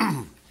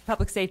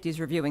 public safety is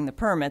reviewing the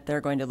permit, they're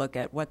going to look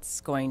at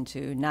what's going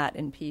to not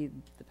impede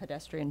the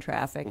pedestrian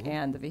traffic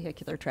and the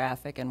vehicular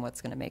traffic, and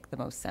what's going to make the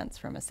most sense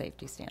from a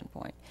safety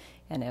standpoint.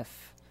 And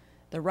if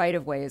the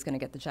right-of-way is going to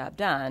get the job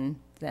done,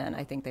 then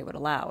I think they would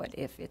allow it.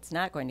 If it's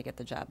not going to get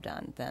the job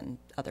done, then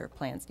other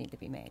plans need to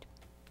be made.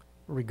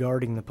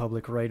 Regarding the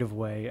public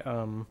right-of-way,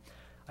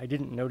 I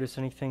didn't notice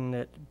anything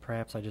that,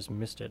 perhaps I just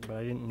missed it, but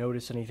I didn't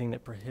notice anything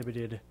that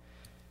prohibited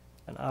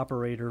an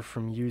operator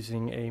from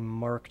using a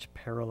marked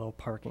parallel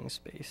parking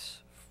space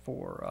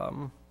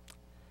for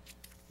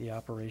the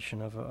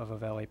operation of a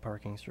valet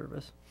parking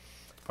service.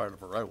 Part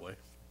of a right-of-way.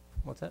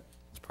 What's that?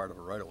 It's part of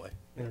a right-of-way.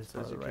 It is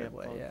part of the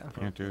right-of-way, yeah.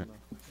 Can't do it.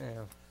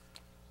 Yeah.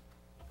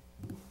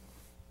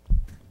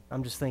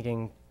 I'm just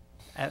thinking,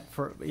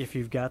 if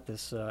you've got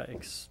this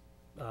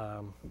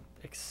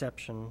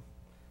exception,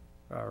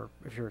 or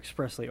if you're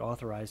expressly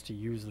authorized to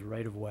use the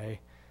right-of-way,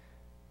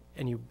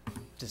 and you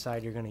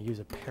decide you're going to use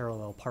a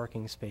parallel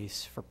parking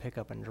space for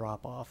pickup and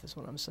drop-off, is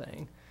what I'm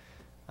saying.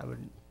 I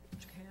would.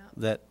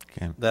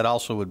 That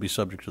also would be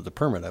subject to the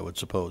permit, I would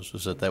suppose,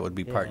 is that would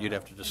be part, Yeah. you'd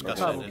have to discuss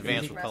that in Probably.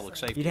 advance with public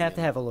safety. You'd have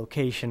to have a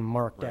location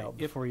marked Right. out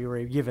before you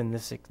were given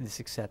this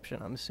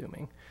exception, I'm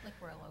assuming. Like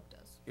Royal Oak does.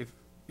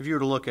 If you were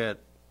to look at,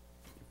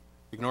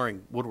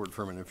 ignoring Woodward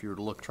for a minute, if you were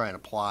to try and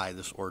apply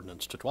this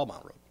ordinance to 12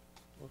 Mile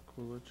Road,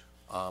 Coolidge.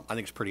 I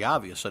think it's pretty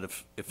obvious that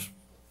if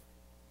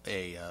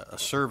a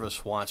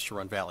service wants to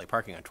run valet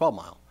parking on 12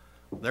 Mile,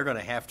 they're going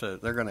to have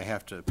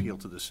to appeal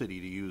to the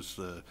city to use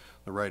the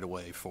right of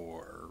way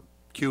for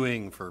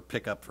queuing, for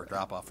pickup, for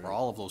drop off, for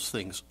all of those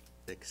things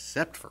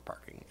except for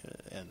parking,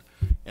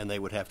 and they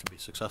would have to be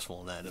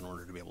successful in that in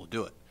order to be able to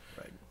do it.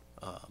 Right.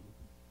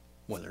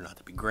 Whether or not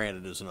to be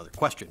granted is another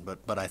question,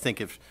 but I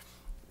think if,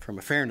 from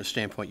a fairness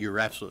standpoint, you're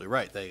absolutely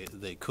right. They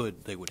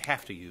would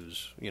have to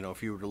use,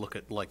 if you were to look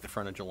at like the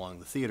frontage along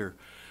the theater,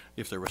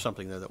 if there was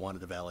something there that wanted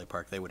to valet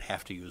park, they would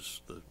have to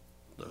use the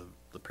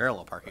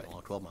parallel parking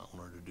along 12 Mile in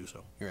order to do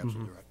so. You're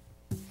absolutely right.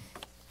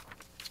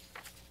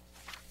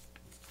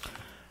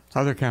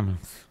 Other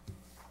comments?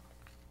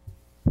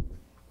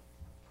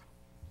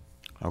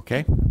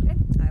 Okay, Okay,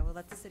 I will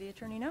let the city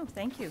attorney know.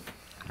 Thank you.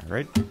 all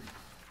right.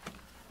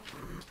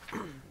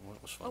 Well,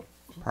 that was fun.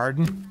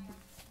 Pardon?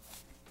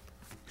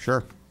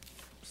 Sure.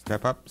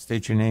 Step up,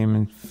 state your name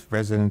and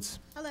residence.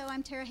 Hello,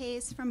 I'm Tara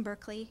Hayes from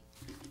Berkeley.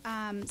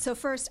 So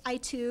first, I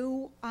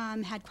too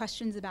had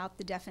questions about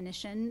the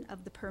definition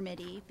of the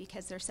permittee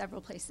because there are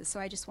several places, so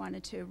I just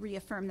wanted to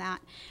reaffirm that,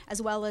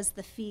 as well as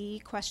the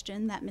fee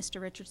question that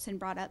Mr. Richardson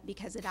brought up,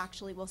 because it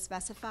actually will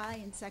specify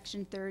in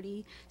section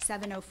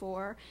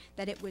 3704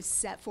 that it was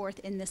set forth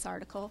in this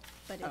article,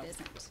 but it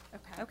isn't.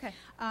 Okay.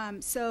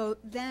 So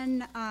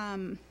then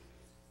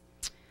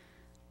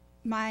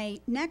my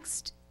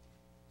next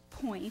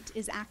point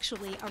is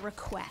actually a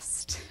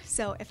request.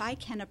 So if I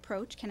can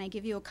approach, can I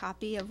give you a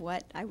copy of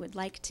what I would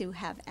like to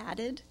have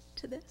added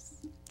to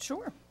this?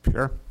 Sure.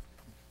 Sure.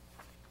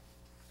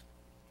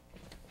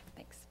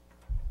 Thanks.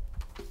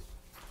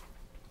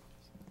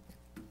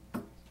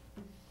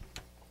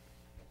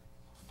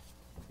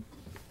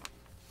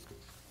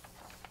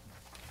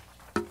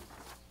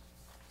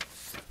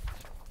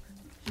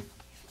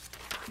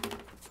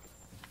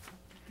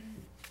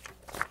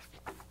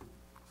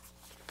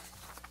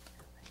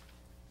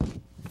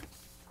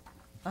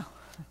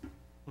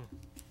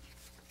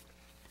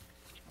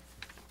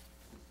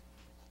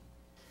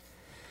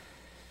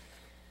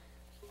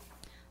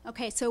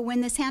 Okay, so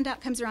when this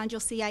handout comes around, you'll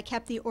see I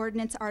kept the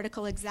ordinance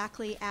article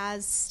exactly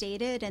as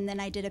stated, and then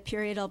I did a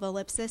period of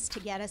ellipsis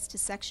to get us to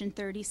section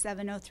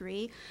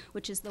 3703,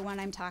 which is the one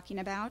I'm talking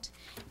about.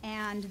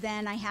 And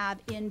then I have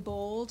in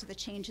bold the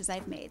changes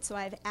I've made. So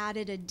I've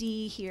added a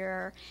D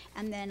here,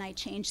 and then I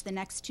changed the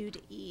next two to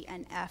E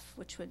and F,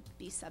 which would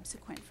be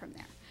subsequent from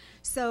there.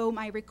 So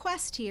my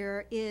request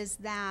here is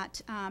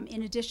that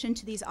in addition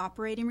to these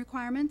operating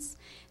requirements,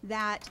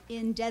 that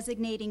in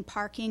designating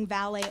parking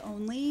valet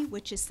only,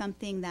 which is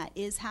something that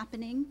is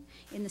happening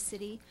in the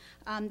city,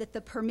 that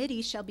the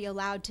permittee shall be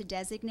allowed to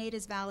designate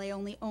as valet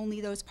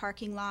only those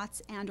parking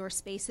lots and or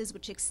spaces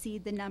which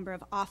exceed the number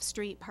of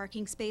off-street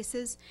parking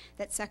spaces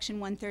that section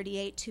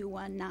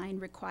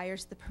 138.219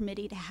 requires the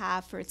permittee to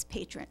have for its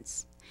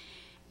patrons.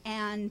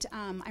 And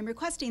I'm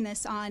requesting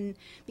this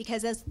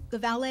because as the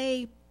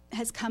valet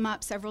has come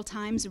up several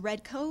times,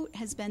 Redcoat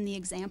has been the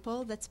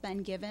example that's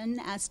been given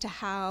as to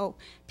how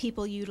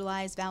people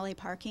utilize valet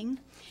parking.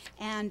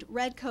 And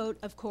Redcoat,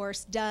 of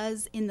course,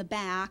 does in the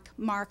back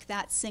mark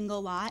that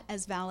single lot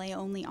as valet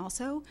only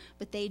also,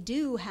 but they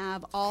do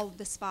have all of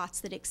the spots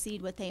that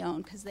exceed what they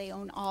own because they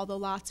own all the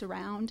lots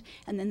around,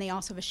 and then they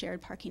also have a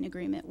shared parking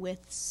agreement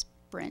with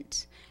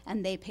Sprint,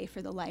 and they pay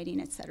for the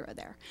lighting, et cetera,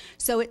 there.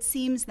 So it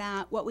seems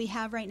that what we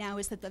have right now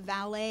is that the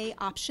valet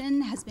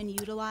option has been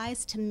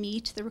utilized to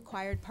meet the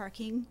required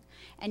parking,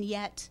 and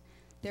yet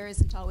there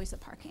isn't always a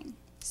parking.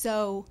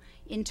 So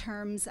in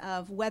terms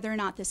of whether or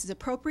not this is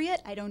appropriate,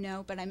 I don't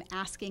know, but I'm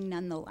asking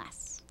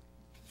nonetheless.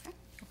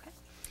 Okay.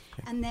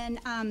 And then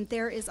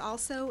there is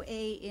also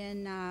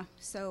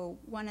so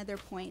one other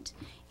point.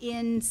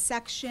 In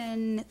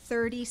section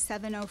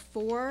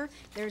 3704,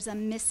 there's a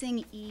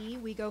missing E.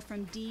 We go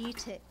from D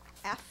to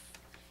F,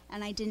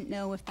 and I didn't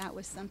know if that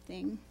was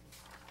something.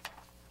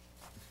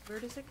 Where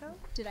does it go?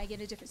 Did I get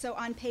a different? So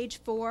on page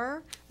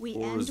 4, we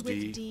 4 end is with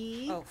D.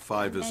 D. Oh.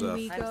 5 is and F.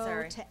 we I'm go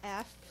sorry. to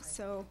F.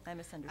 So I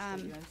misunderstood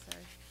you, I'm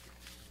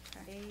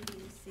sorry. A, B,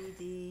 C,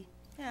 D.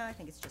 Yeah, I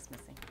think it's just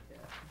missing.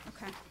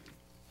 okay.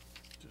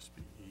 Just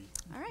be E.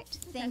 All right.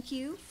 Thank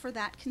you for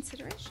that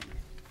consideration.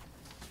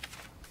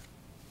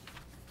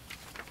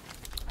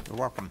 You're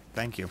welcome.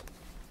 Thank you.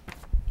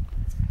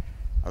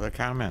 Other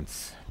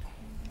comments?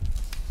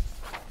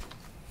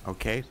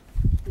 Okay.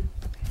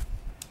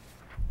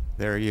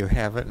 There you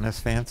have it, Ms.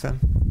 Vanson.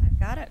 I've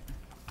got it.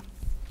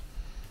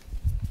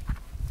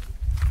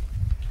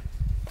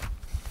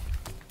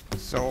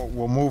 So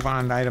we'll move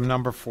on to item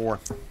number 4.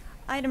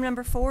 Item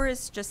number 4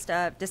 is just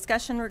a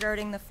discussion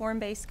regarding the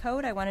form-based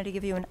code. I wanted to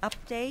give you an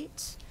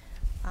update.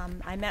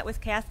 I met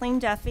with Kathleen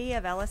Duffy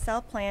of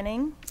LSL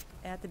Planning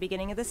at the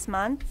beginning of this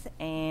month,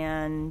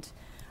 and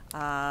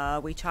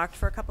we talked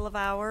for a couple of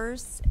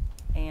hours,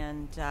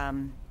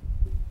 and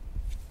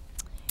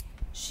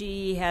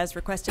she has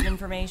requested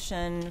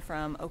information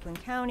from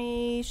Oakland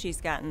County. She's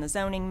gotten the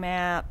zoning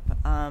map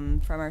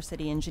from our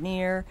city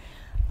engineer.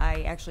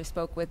 I actually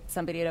spoke with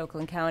somebody at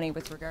Oakland County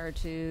with regard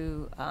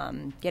to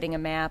getting a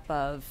map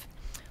of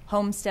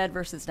homestead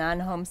versus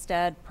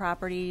non-homestead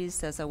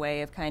properties as a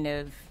way of kind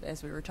of,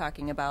 as we were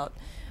talking about,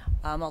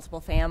 multiple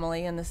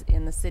family in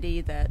the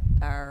city that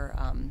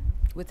are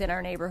within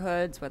our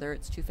neighborhoods, whether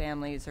it's 2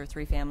 families or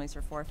 3 families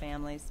or 4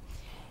 families.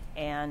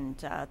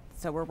 And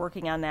so we're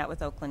working on that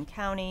with Oakland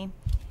County.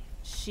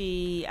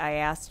 I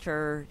asked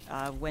her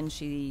when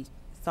she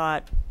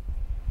thought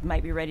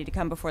might be ready to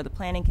come before the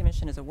Planning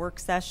Commission as a work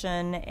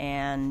session,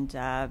 and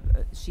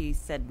she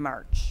said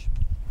March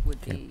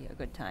would be a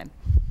good time.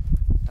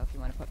 So if you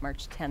want to put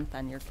March 10th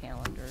on your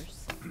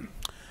calendars.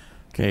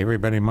 Okay,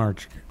 everybody,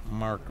 March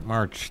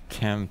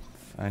 10th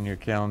on your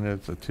calendar.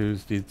 It's a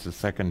Tuesday. It's the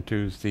second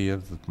Tuesday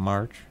of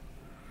March.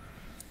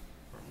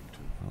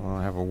 We'll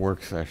have a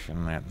work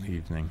session that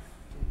evening.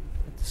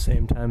 At the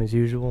same time as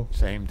usual.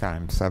 Same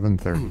time,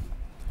 7:30.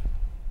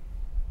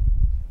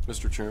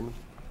 Mr. Chairman?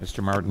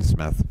 Mr. Martin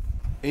Smith.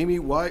 Amy,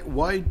 why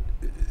do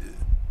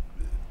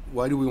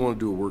we want to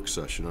do a work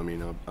session? I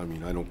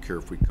mean, I don't care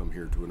if we come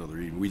here to another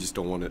evening. We just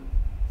don't want it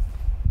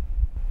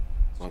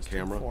on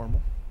camera.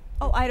 Formal.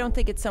 Oh, I don't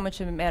think it's so much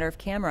of a matter of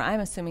camera. I'm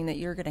assuming that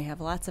you're going to have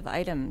lots of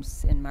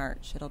items in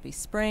March. It'll be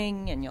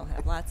spring, and you'll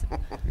have lots of...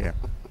 Yeah.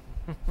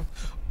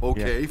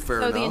 Okay, Yeah.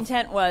 fair So enough. the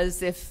intent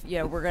was if,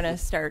 we're going to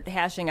start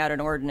hashing out an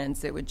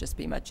ordinance, it would just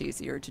be much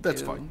easier to do.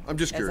 That's fine. I'm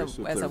just curious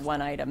if As a there's-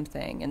 one-item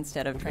thing,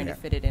 instead of trying Yeah. to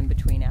fit it in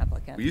between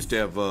applicants. We used to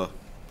have,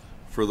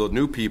 for the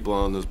new people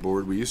on this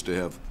board, we used to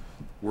have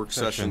work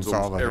sessions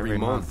all almost every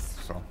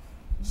month. So.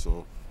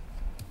 So,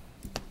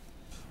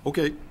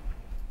 okay,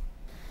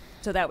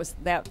 So that was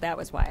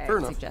why Fair I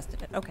enough.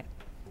 suggested it. Okay.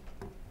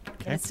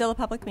 Okay. And it's still a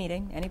public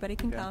meeting. Anybody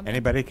can come.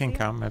 Anybody can See it.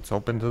 come. It's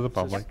open to the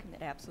public.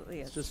 It absolutely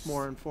is. It's just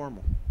more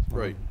informal.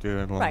 right. Do it a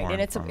little Right, more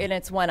and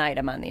it's one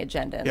item on the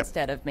agenda Yep.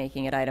 instead of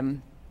making it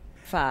item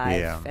 5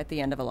 Yeah. at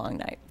the end of a long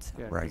night.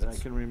 Yeah, 'cause Right. I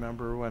can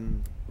remember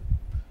when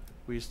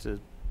we used to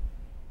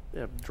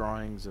have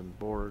drawings and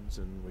boards,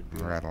 and we'd be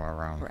Rattle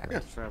around.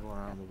 Correct. travel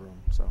around the room.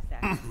 So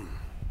Exactly.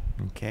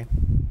 Okay.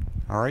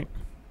 All right.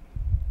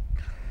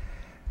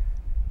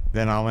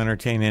 Then I'll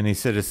entertain any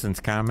citizens'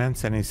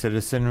 comments. Any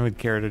citizen who would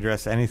care to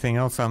address anything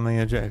else on the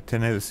agenda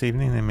this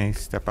evening, they may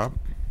step up.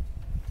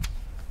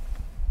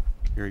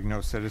 Hearing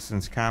no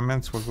citizens'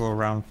 comments, we'll go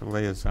around for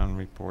liaison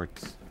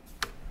reports.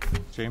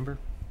 Chamber?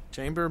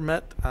 Chamber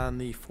met on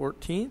the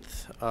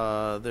 14th.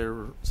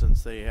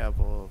 Since they have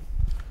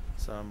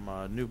some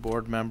new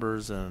board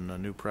members and a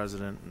new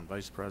president and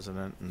vice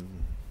president, and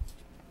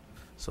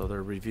so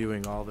they're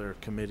reviewing all their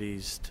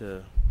committees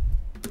to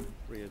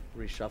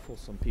reshuffle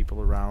some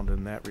people around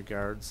in that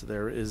regards.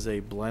 There is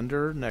a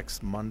blender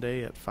next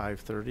Monday at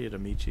 5:30 at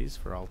Amici's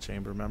for all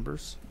chamber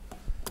members.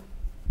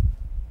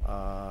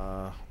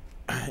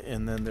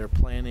 And then they're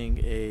planning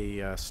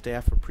a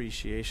staff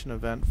appreciation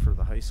event for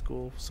the high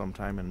school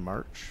sometime in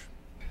March.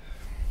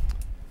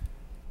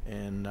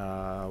 And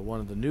one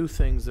of the new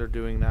things they're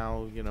doing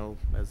now, you know,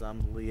 as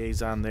I'm the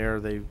liaison there,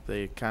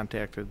 they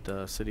contacted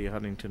the city of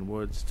Huntington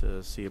Woods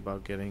to see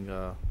about getting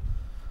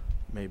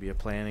maybe a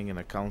planning and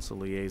a council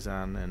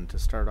liaison. And to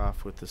start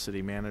off with, the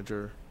city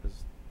manager has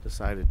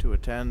decided to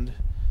attend.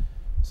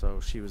 So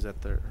she was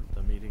at the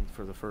meeting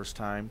for the first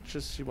time.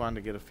 Just she wanted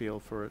to get a feel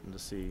for it and to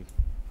see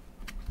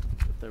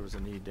if there was a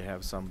need to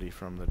have somebody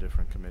from the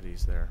different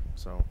committees there.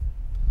 So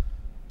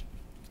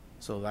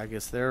I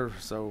guess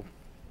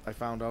I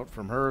found out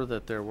from her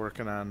that they're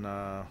working on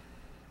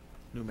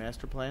new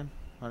master plan,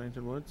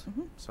 Huntington Woods.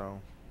 Mhm. So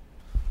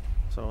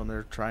and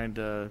they're trying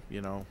to,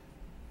 you know,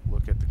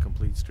 look at the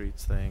complete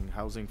streets thing,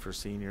 housing for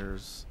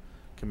seniors,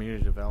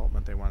 community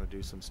development. They want to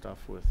do some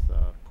stuff with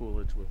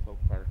Coolidge with Oak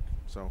Park.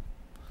 So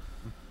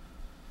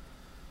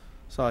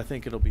I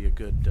think it'll be a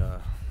good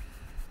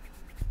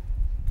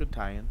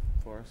tie-in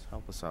for us,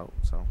 help us out.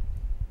 So,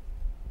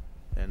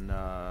 and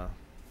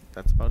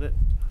that's about it.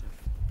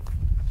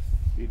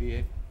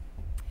 DDA?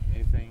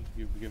 Anything?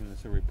 You've given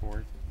us a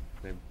report.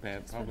 They've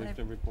That's what published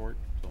I've- a report.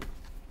 So.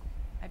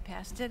 I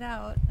passed it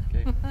out.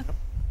 Okay.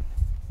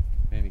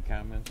 Any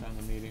comments on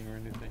the meeting or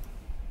anything?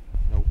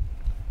 Nope.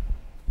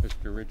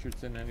 Mr.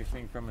 Richardson,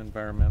 anything from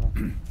environmental?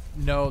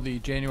 No, the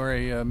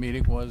January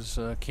meeting was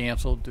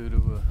canceled due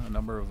to a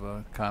number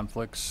of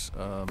conflicts,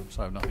 so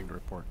I have nothing to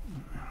report.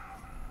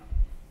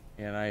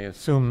 And I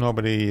assume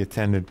nobody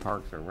attended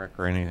Parks or Rec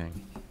or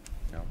anything?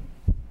 No.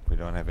 We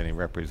don't have any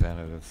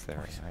representatives there.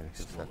 I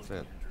guess that's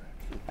it.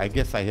 I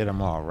guess I hit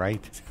them all,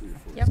 right?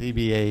 Yep.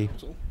 ZBA?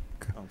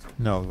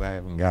 No, I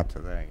haven't got to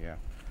that yet.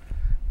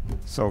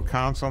 So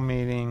council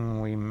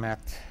meeting, we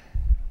met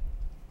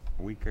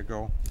a week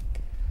ago.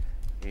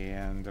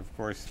 And of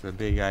course, the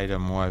big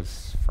item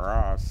was, for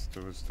us,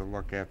 was to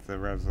look at the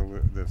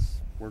this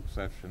work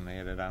session. They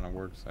had it on a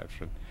work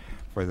session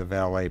for the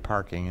valet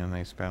parking, and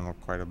they spent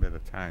quite a bit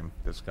of time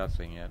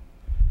discussing it.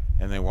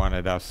 And they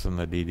wanted us and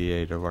the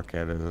DDA to look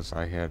at it, as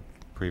I had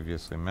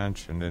previously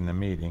mentioned in the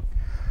meeting.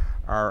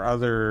 Our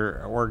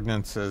other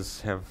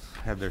ordinances have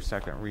had their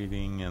second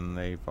reading, and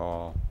they've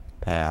all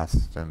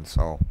passed, and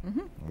so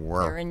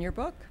They're in your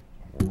book.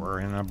 we're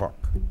in a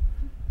book.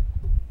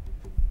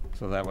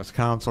 So that was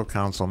council.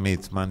 Council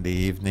meets Monday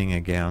evening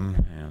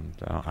again, and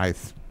I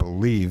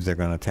believe they're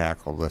going to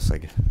tackle this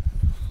again.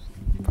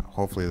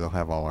 Hopefully they'll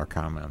have all our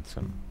comments,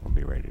 and we'll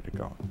be ready to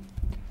go.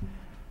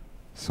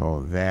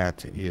 So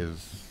that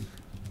is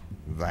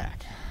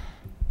that.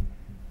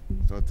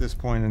 So at this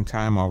point in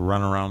time, I'll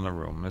run around the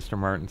room. Mr.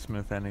 Martin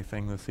Smith,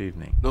 anything this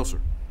evening? No, sir.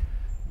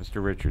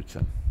 Mr.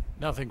 Richardson?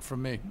 Nothing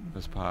from me.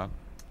 Ms. Pop?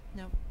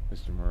 No.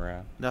 Mr.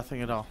 Murat?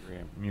 Nothing at all.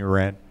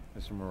 Murat?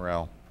 Mr.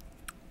 Morrell?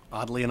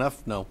 Oddly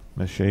enough, no.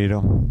 Ms.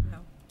 Shado? No.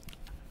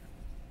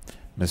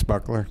 Ms.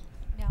 Buckler?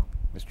 No.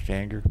 Mr.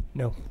 Changer?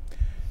 No.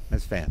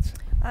 Ms. Vance?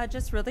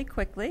 Just really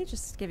quickly,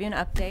 just to give you an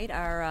update,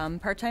 our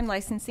part-time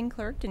licensing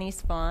clerk,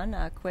 Denise Vaughn,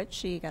 quit.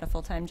 She got a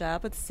full-time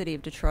job with the City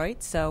of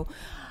Detroit, so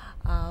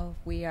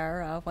we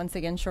are once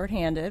again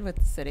shorthanded with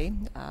the city.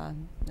 A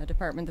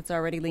department that's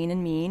already lean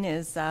and mean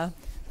is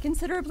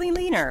considerably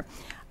leaner.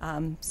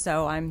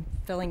 So I'm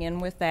filling in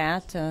with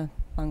that,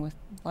 along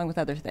with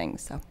other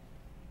things, so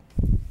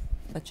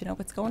let you know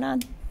what's going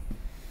on.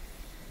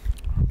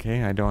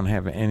 Okay, I don't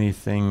have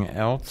anything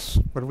else.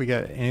 What do we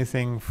got?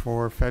 Anything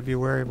for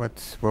February?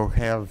 We'll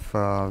have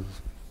the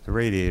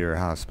Radiator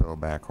Hospital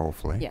back,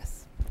 hopefully.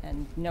 Yes,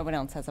 and no one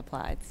else has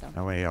applied, so.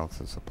 Nobody else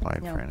has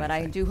applied No, for anything. but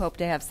I do hope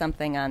to have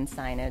something on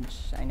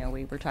signage. I know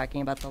we were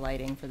talking about the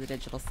lighting for the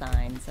digital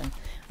signs, and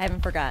I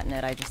haven't forgotten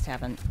it. I just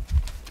haven't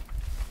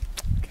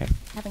Okay.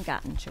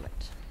 gotten to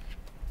it.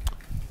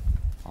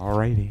 All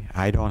righty.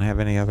 I don't have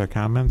any other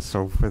comments,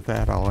 so for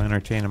that, I'll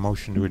entertain a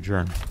motion to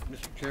adjourn.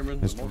 Mr. Chairman,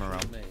 the Mr. motion Morrell.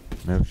 is made.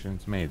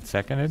 Motion's made.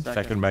 Seconded?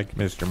 Second. Second by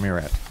Mr.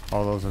 Murat.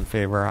 All those in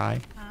favor,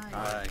 aye? Aye.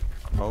 Aye.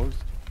 Opposed?